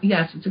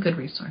 Yes, it's a good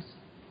resource.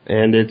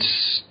 And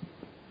it's...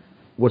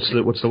 What's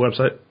the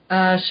website?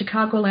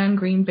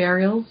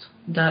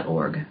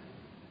 ChicagolandGreenBurials.org.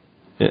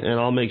 And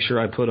I'll make sure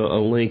I put a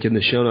link in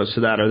the show notes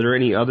to that. Are there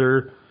any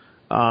other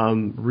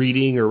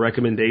reading or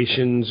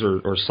recommendations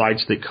or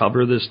sites that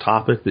cover this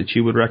topic that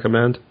you would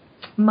recommend?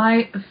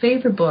 My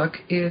favorite book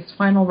is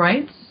Final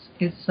Rites.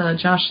 It's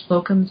Josh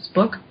Slocum's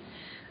book.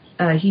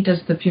 He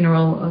does the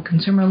Funeral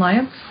Consumer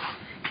Alliance.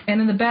 And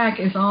in the back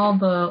is all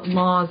the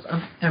laws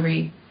of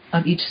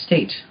each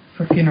state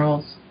for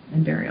funerals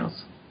and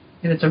burials.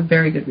 And it's a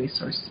very good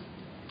resource.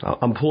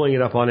 I'm pulling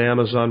it up on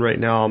Amazon right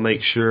now. I'll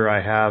make sure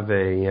I have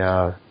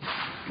a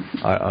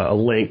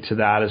link to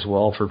that as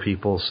well for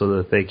people so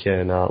that they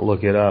can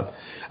look it up.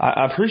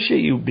 I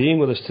appreciate you being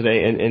with us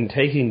today and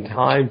taking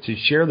time to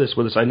share this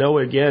with us. I know,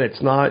 again,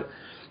 it's not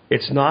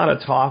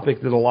a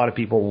topic that a lot of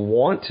people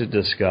want to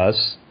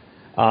discuss,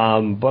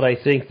 but I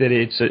think that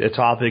it's a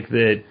topic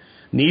that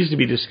needs to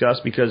be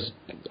discussed because,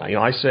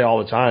 I say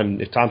all the time,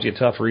 if times get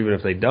tough or even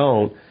if they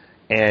don't,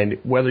 and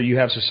whether you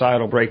have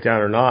societal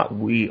breakdown or not,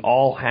 we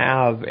all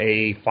have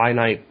a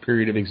finite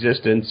period of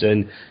existence,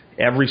 and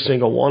every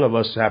single one of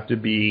us have to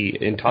be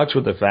in touch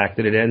with the fact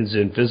that it ends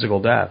in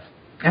physical death.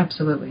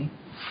 Absolutely.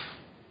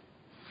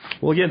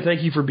 Well, again,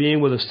 thank you for being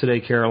with us today,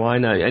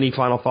 Caroline. Any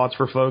final thoughts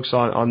for folks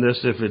on this,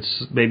 if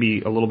it's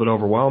maybe a little bit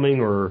overwhelming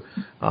or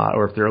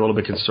if they're a little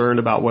bit concerned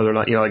about whether or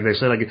not, like they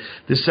say, like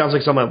this sounds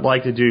like something I'd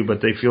like to do,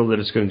 but they feel that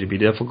it's going to be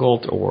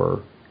difficult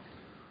or...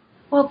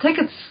 Well, take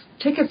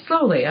it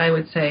slowly, I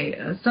would say.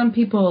 Some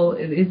people,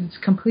 it's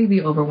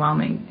completely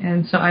overwhelming.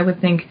 And so I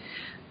would think,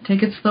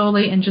 take it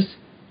slowly and just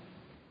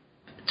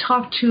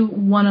talk to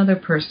one other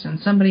person,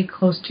 somebody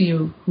close to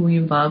you who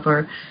you love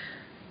or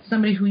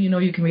somebody who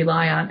you can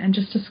rely on, and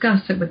just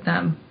discuss it with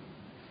them.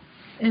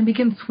 And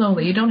begin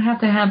slowly. You don't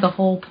have to have the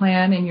whole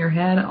plan in your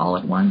head all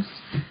at once.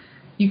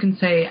 You can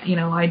say,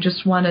 I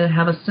just want to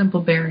have a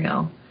simple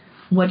burial.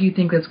 What do you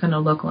think that's going to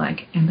look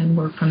like? And then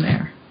work from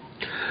there.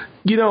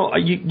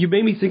 You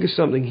made me think of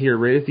something here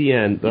right at the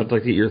end that I'd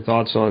like to get your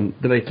thoughts on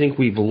that I think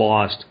we've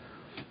lost.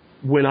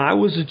 When I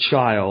was a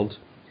child,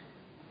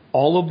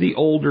 all of the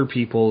older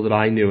people that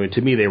I knew, and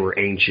to me they were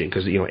ancient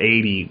because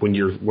 80 when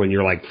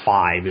you're like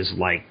 5 is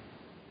like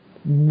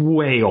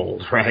way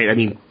old, right? I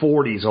mean,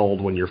 40's old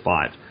when you're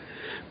 5.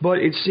 But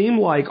it seemed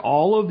like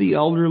all of the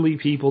elderly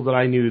people that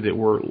I knew that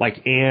were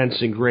like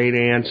aunts and great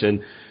aunts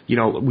and,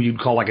 we'd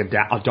call like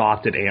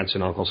adopted aunts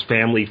and uncles,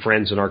 family,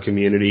 friends in our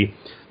community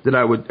that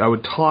I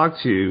would talk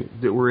to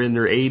that were in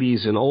their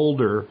 80s and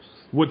older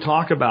would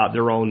talk about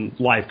their own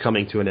life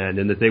coming to an end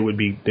and that they would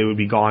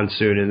be gone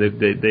soon and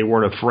that they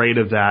weren't afraid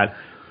of that.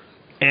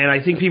 And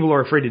I think people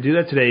are afraid to do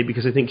that today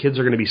because I think kids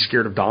are going to be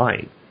scared of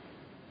dying.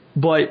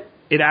 But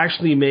it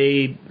actually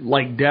made,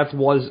 like, death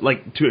was,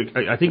 like,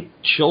 I think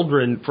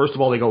children, first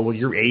of all, they go, well,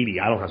 you're 80.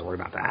 I don't have to worry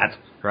about that,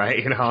 right?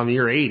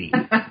 You're 80.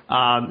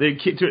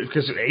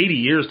 Because 80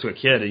 years to a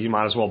kid, you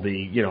might as well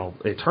be,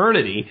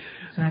 eternity.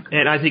 Exactly.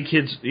 And I think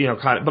kids,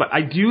 but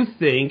I do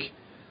think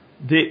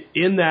that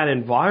in that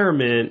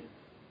environment,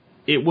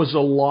 it was a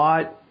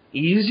lot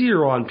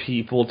easier on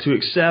people to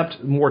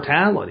accept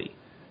mortality.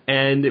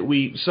 And that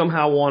we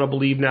somehow want to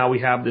believe now we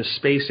have this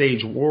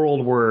space-age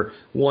world where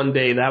one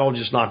day that'll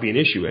just not be an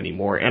issue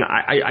anymore. And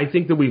I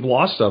think that we've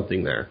lost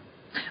something there.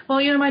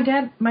 Well, my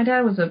dad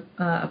was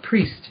a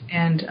priest,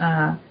 and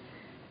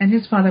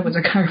his father was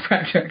a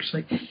chiropractor,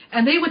 actually.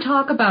 And they would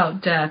talk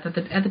about death.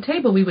 At the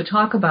table, we would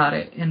talk about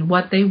it and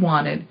what they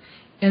wanted.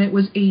 And it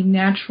was a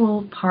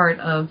natural part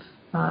of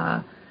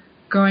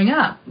growing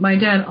up. My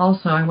dad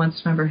also, I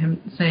once remember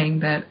him saying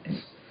that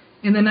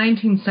in the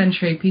 19th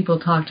century, people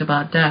talked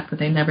about death, but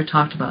they never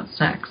talked about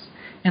sex.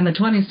 In the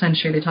 20th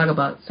century, they talk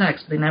about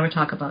sex, but they never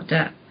talk about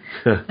death.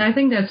 And I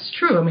think that's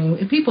true. I mean,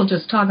 people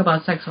just talk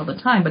about sex all the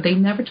time, but they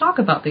never talk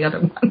about the other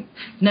one.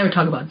 Never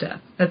talk about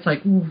death. That's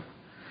like, ooh.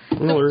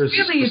 Well, there's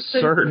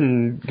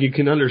certain, you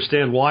can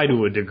understand why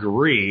to a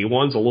degree.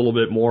 One's a little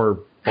bit more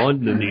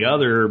fun than the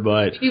other,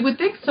 but... You would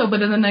think so,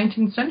 but in the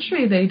 19th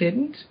century, they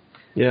didn't.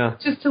 Yeah.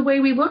 It's just the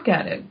way we look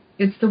at it.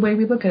 It's the way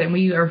we look at it. And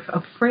we are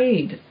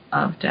afraid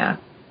of death.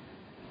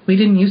 We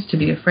didn't used to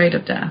be afraid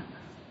of death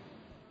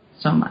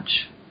so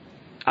much.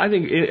 I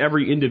think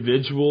every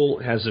individual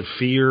has a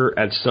fear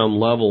at some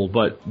level,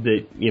 but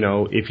that,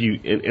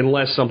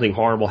 unless something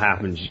horrible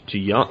happens to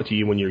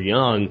you when you're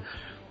young,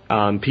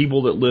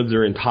 people that live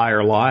their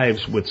entire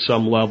lives with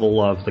some level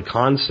of the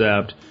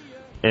concept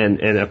and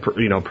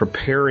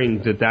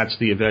preparing that's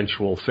the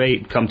eventual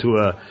fate come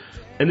to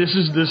and this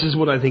is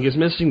what I think is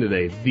missing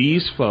today.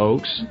 These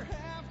folks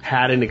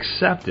had an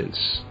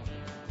acceptance.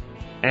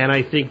 And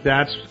I think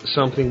that's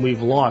something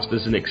we've lost,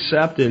 is an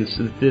acceptance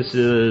that this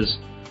is,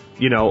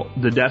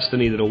 the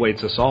destiny that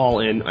awaits us all.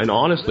 And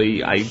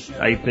honestly, I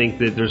think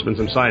that there's been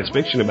some science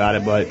fiction about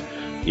it, but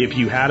if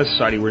you had a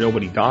society where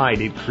nobody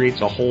died, it creates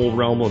a whole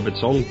realm of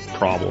its own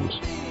problems.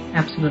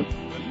 Absolutely.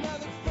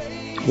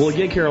 Well,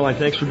 again, Caroline,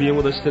 thanks for being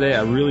with us today.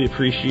 I really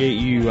appreciate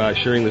you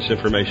sharing this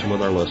information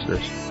with our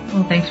listeners.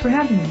 Well, thanks for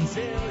having me.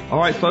 All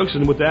right, folks,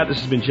 and with that,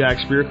 this has been Jack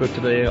Spirko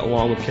today,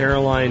 along with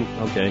Caroline.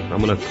 Okay, I'm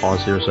going to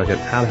pause here a second.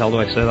 How the hell do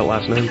I say that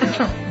last name?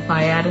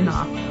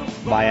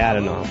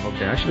 Byadanov.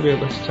 Okay, I should be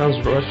able to. That sounds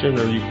Russian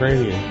or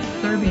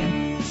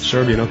Ukrainian.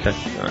 Serbian, okay.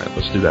 All right,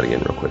 let's do that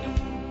again real quick.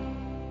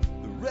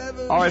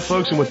 All right,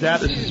 folks, and with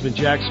that, this has been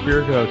Jack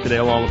Spirko today,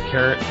 along with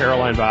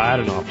Caroline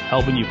Byadanov,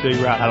 helping you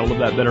figure out how to live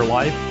that better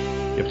life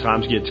if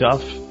times get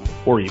tough,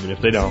 or even if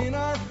they don't.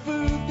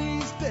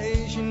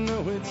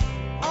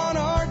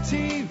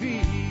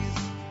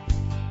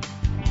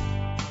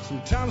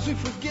 Sometimes we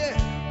forget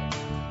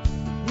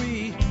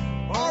we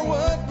are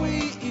what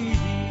we eat.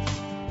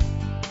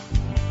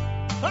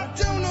 I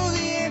don't know the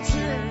answer.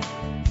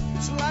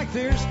 like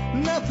there's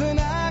nothing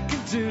I can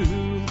do.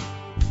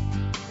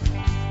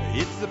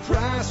 It's the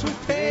price we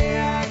pay,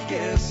 I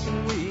guess,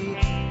 when we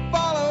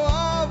follow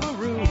all the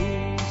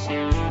rules.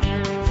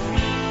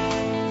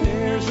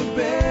 There's a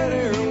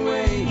better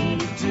way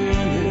to do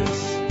this.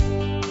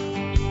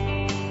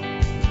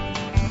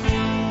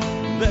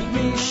 Let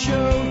me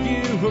show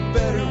you a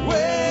better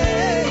way.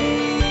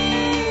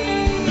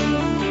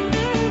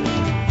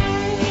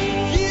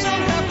 You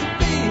don't have to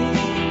be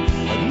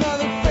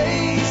another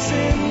face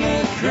in the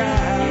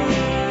crowd.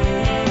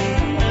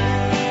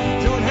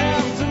 You don't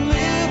have to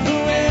live the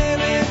way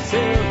they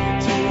tell you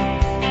to.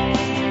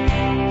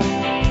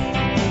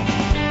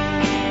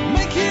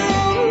 Make your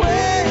own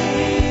way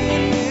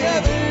and the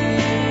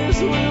others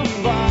will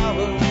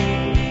follow.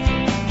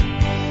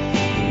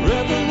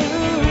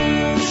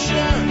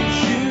 Revolution is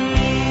you.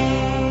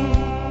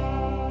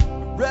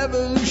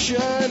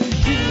 Revolution is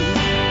you.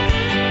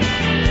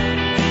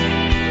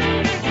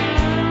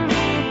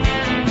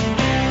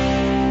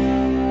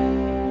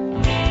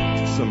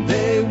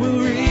 Someday we'll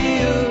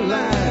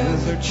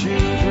realize our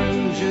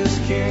children just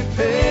can't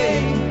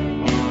pay.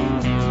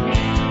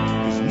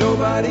 'Cause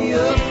nobody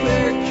up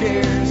there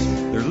cares.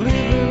 They're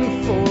living